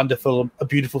these wonderful,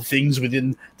 beautiful things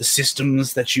within the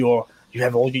systems that you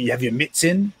have your mitts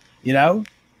in. You know,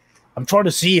 I'm trying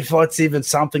to see if that's even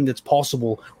something that's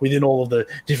possible within all of the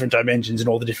different dimensions and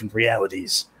all the different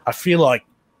realities. I feel like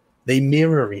they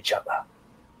mirror each other.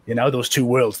 You know, those two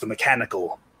worlds, the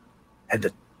mechanical and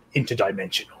the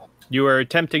interdimensional. You are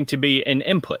attempting to be an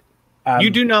input. You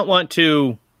do not want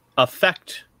to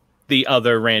affect the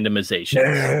other randomization.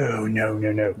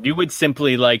 No. You would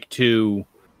simply like to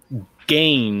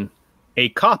gain a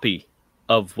copy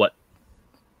of what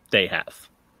they have.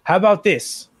 How about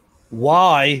this?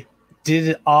 Why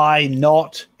did I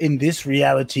not, in this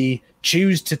reality,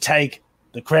 choose to take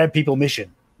the Crab People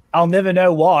mission? I'll never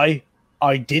know why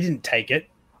I didn't take it.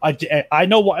 I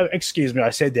know why. Excuse me, I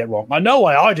said that wrong. I know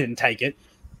why I didn't take it,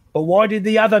 but why did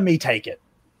the other me take it?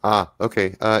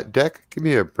 Okay. Deck, give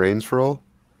me a brains roll.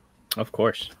 Of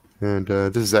course. And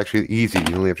this is actually easy.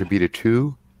 You only have to beat a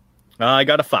 2. I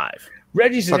got a 5.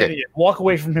 Reggie's an idiot. Walk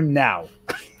away from him now.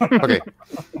 Okay.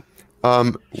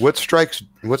 What strikes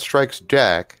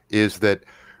Jack is that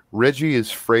Reggie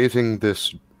is phrasing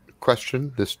this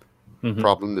question, this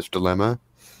problem, this dilemma,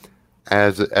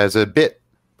 as a bit,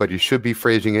 but you should be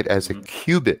phrasing it as a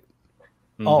qubit.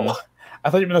 Oh, I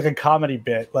thought you meant like a comedy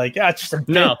bit. Like, it's just a bit.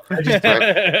 No. Right?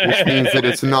 Which means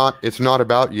that it's not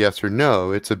about yes or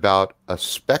no. It's about a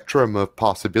spectrum of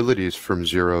possibilities from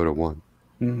 0 to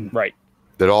 1. Right.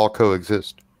 That all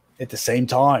coexist at the same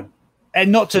time.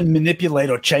 And not to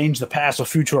manipulate or change the past or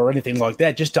future or anything like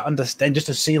that, just to understand, just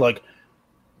to see, like,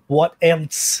 what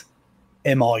else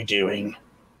am I doing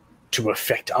to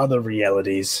affect other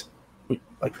realities?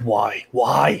 Like, why?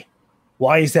 Why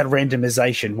is that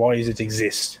randomization? Why does it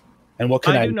exist? And what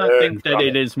can I do not think that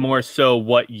it is more so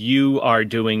what you are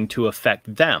doing to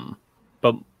affect them,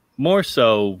 but more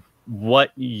so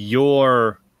what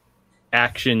your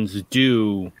actions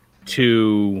do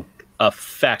to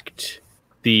affect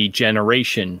the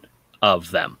generation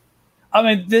of them. I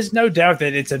mean, there's no doubt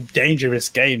that it's a dangerous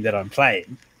game that I'm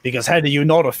playing, because how do you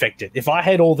not affect it? If I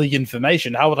had all the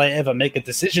information, how would I ever make a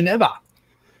decision ever?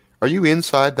 Are you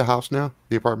inside the house now,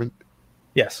 the apartment?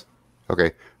 Yes.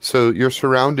 Okay, so you're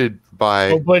surrounded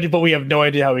by... But we have no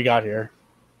idea how we got here.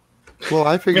 Well,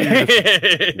 I figured you're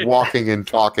just walking and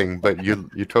talking, but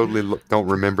you totally don't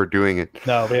remember doing it.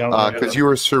 No, we don't. Because you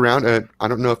were surrounded... I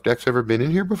don't know if Deck's ever been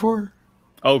in here before?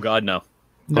 Oh, God, no.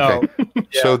 No. Okay.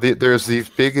 Yeah. So there's these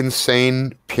big,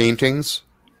 insane paintings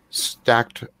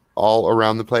stacked all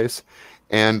around the place,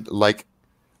 and like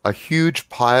a huge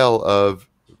pile of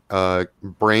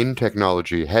brain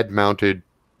technology, head-mounted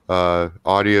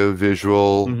audio,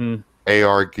 visual,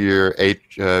 AR gear,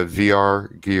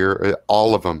 VR gear,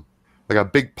 all of them. Like a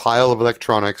big pile of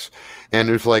electronics, and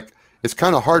it's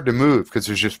kind of hard to move because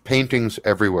there's just paintings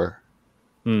everywhere.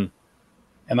 And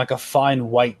like a fine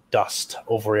white dust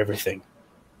over everything.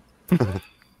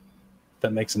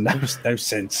 That makes no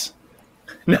sense.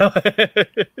 No. I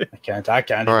can't.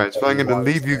 All right, so I'm going to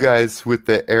leave you guys with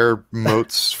the air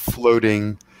motes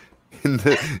floating in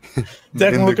the.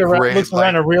 Declan looks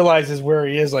around and realizes where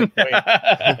he is. Like, wait,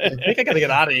 I think I got to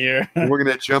get out of here. We're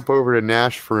going to jump over to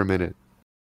Nash for a minute.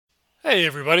 Hey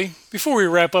everybody, before we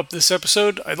wrap up this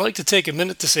episode, I'd like to take a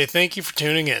minute to say thank you for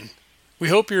tuning in. We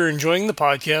hope you're enjoying the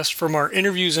podcast, from our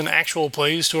interviews and actual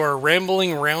plays to our rambling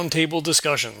roundtable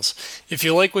discussions. If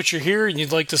you like what you hear and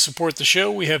you'd like to support the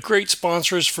show, we have great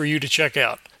sponsors for you to check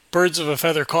out. Birds of a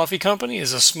Feather Coffee Company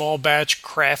is a small batch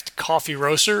craft coffee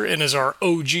roaster and is our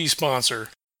OG sponsor.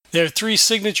 They have 3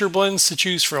 signature blends to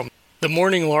choose from: the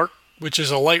Morning Lark, which is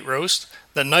a light roast,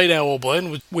 the Night Owl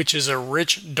blend, which is a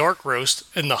rich dark roast,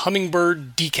 and the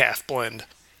Hummingbird Decaf blend.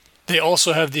 They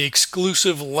also have the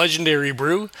exclusive Legendary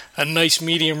Brew, a nice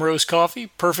medium roast coffee,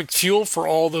 perfect fuel for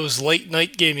all those late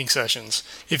night gaming sessions.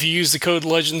 If you use the code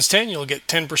LEGENDS10, you'll get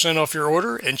 10% off your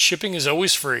order, and shipping is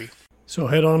always free. So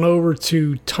head on over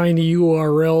to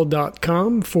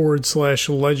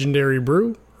tinyurl.com/legendary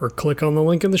brew, or click on the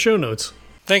link in the show notes.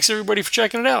 Thanks everybody for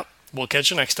checking it out. We'll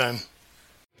catch you next time.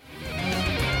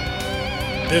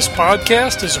 This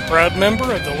podcast is a proud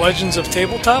member of the Legends of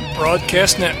Tabletop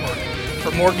Broadcast Network.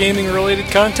 For more gaming-related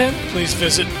content, please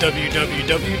visit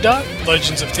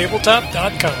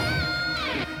www.legendsoftabletop.com.